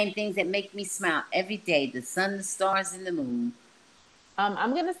 the same things that make me smile every day. The sun, the stars, and the moon.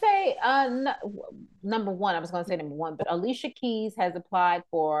 I'm gonna say number one. I was gonna say number one, but Alicia Keys has applied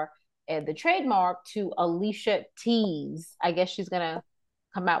for the trademark to Alicia Teas. I guess she's gonna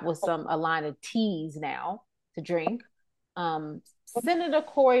come out with a line of teas now to drink. Senator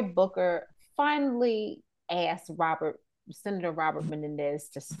Cory Booker finally asked Senator Robert Menendez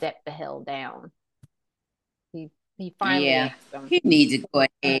to step the hell down. He finally Yeah, asked him. he needs to go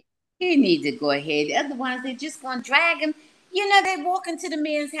ahead. He needs to go ahead. Otherwise, they're just going to drag him. They walk into the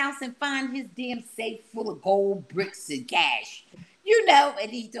man's house and find his damn safe full of gold bricks and cash.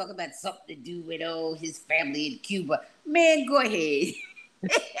 And he talk about something to do with his family in Cuba. Man, go ahead.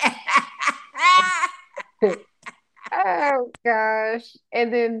 Oh gosh. gosh.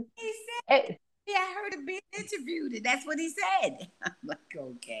 And then, He said, eh, yeah, I heard him being interviewed, and that's what he said. I'm like,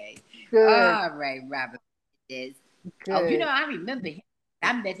 okay. good, All right, Robert. It is. Oh, good. I remember him.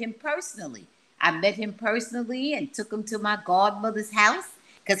 I met him personally. I met him personally and took him to my godmother's house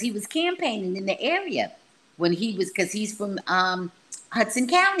because he was campaigning in the area when he was, because he's from Hudson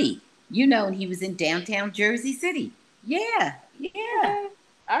County, and he was in downtown Jersey City. Yeah, yeah. Okay.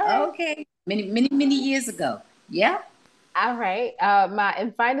 All right. Okay. Many, many, many years ago. Yeah. All right.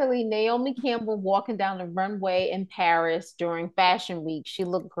 And finally, Naomi Campbell walking down the runway in Paris during Fashion Week. She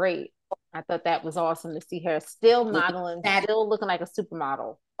looked great. I thought that was awesome to see her still Looking modeling, fab- still looking like a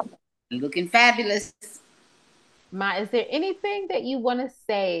supermodel. looking fabulous. Is there anything that you want to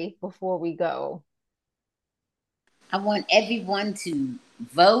say before we go? I want everyone to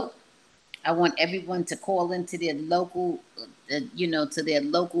vote. I want everyone to call into their local, to their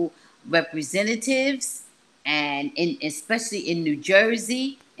local representatives, and especially in New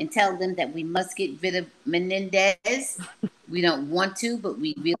Jersey, and tell them that we must get rid of Menendez. We don't want to, but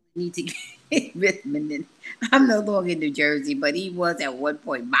we really need to get rid of Menendez. I'm no longer in New Jersey, but he was at one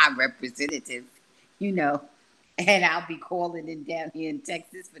point my representative, you know. And I'll be calling in down here in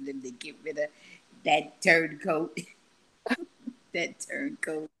Texas for them to get rid of that turncoat, that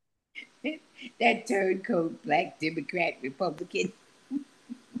turncoat. That turncoat, black Democrat, Republican.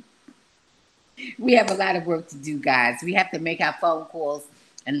 We have a lot of work to do, guys. We have to make our phone calls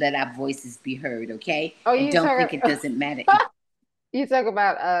and let our voices be heard, okay? Oh, And you don't talk think it doesn't matter. you talk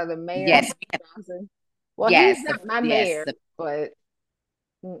about the mayor Yes, Johnson. Well, he's yes, not my yes. mayor, but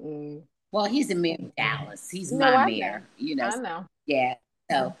mm-mm. Well, he's the mayor of Dallas. He's No, my I know. mayor. I know. Yeah.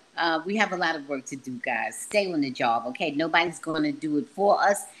 So we have a lot of work to do, guys. Stay on the job, okay? Nobody's going to do it for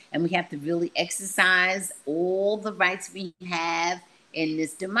us. And we have to really exercise all the rights we have in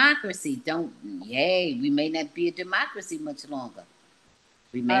this democracy. We may not be a democracy much longer.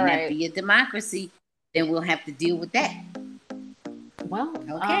 We may All not right. be a democracy. Then we'll have to deal with that. Well,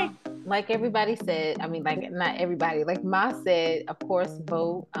 Okay. like everybody said, I mean, like not everybody, like Ma said, of course,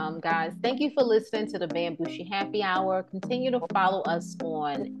 vote. Guys, thank you for listening to the Bambushi Happy Hour. Continue to follow us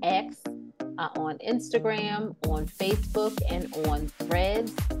on X, on Instagram, on Facebook, and on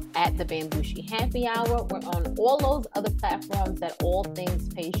Threads at the Bambushi Happy Hour. We're on all those other platforms that all things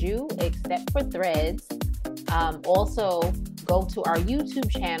pays you, except for Threads. Also, go to our YouTube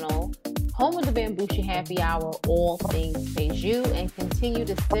channel, home of the Bambushi Happy Hour, all things pays you, and continue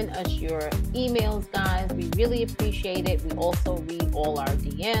to send us your emails, guys. We really appreciate it. We also read all our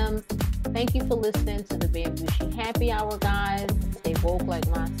DMs. Thank you for listening to the Bambushi Happy Hour, guys. Stay woke, like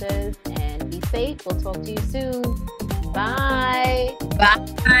Ma says, and be safe. We'll talk to you soon. Bye.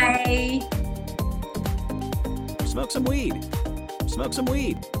 Bye. Smoke some weed. Smoke some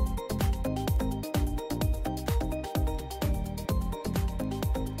weed.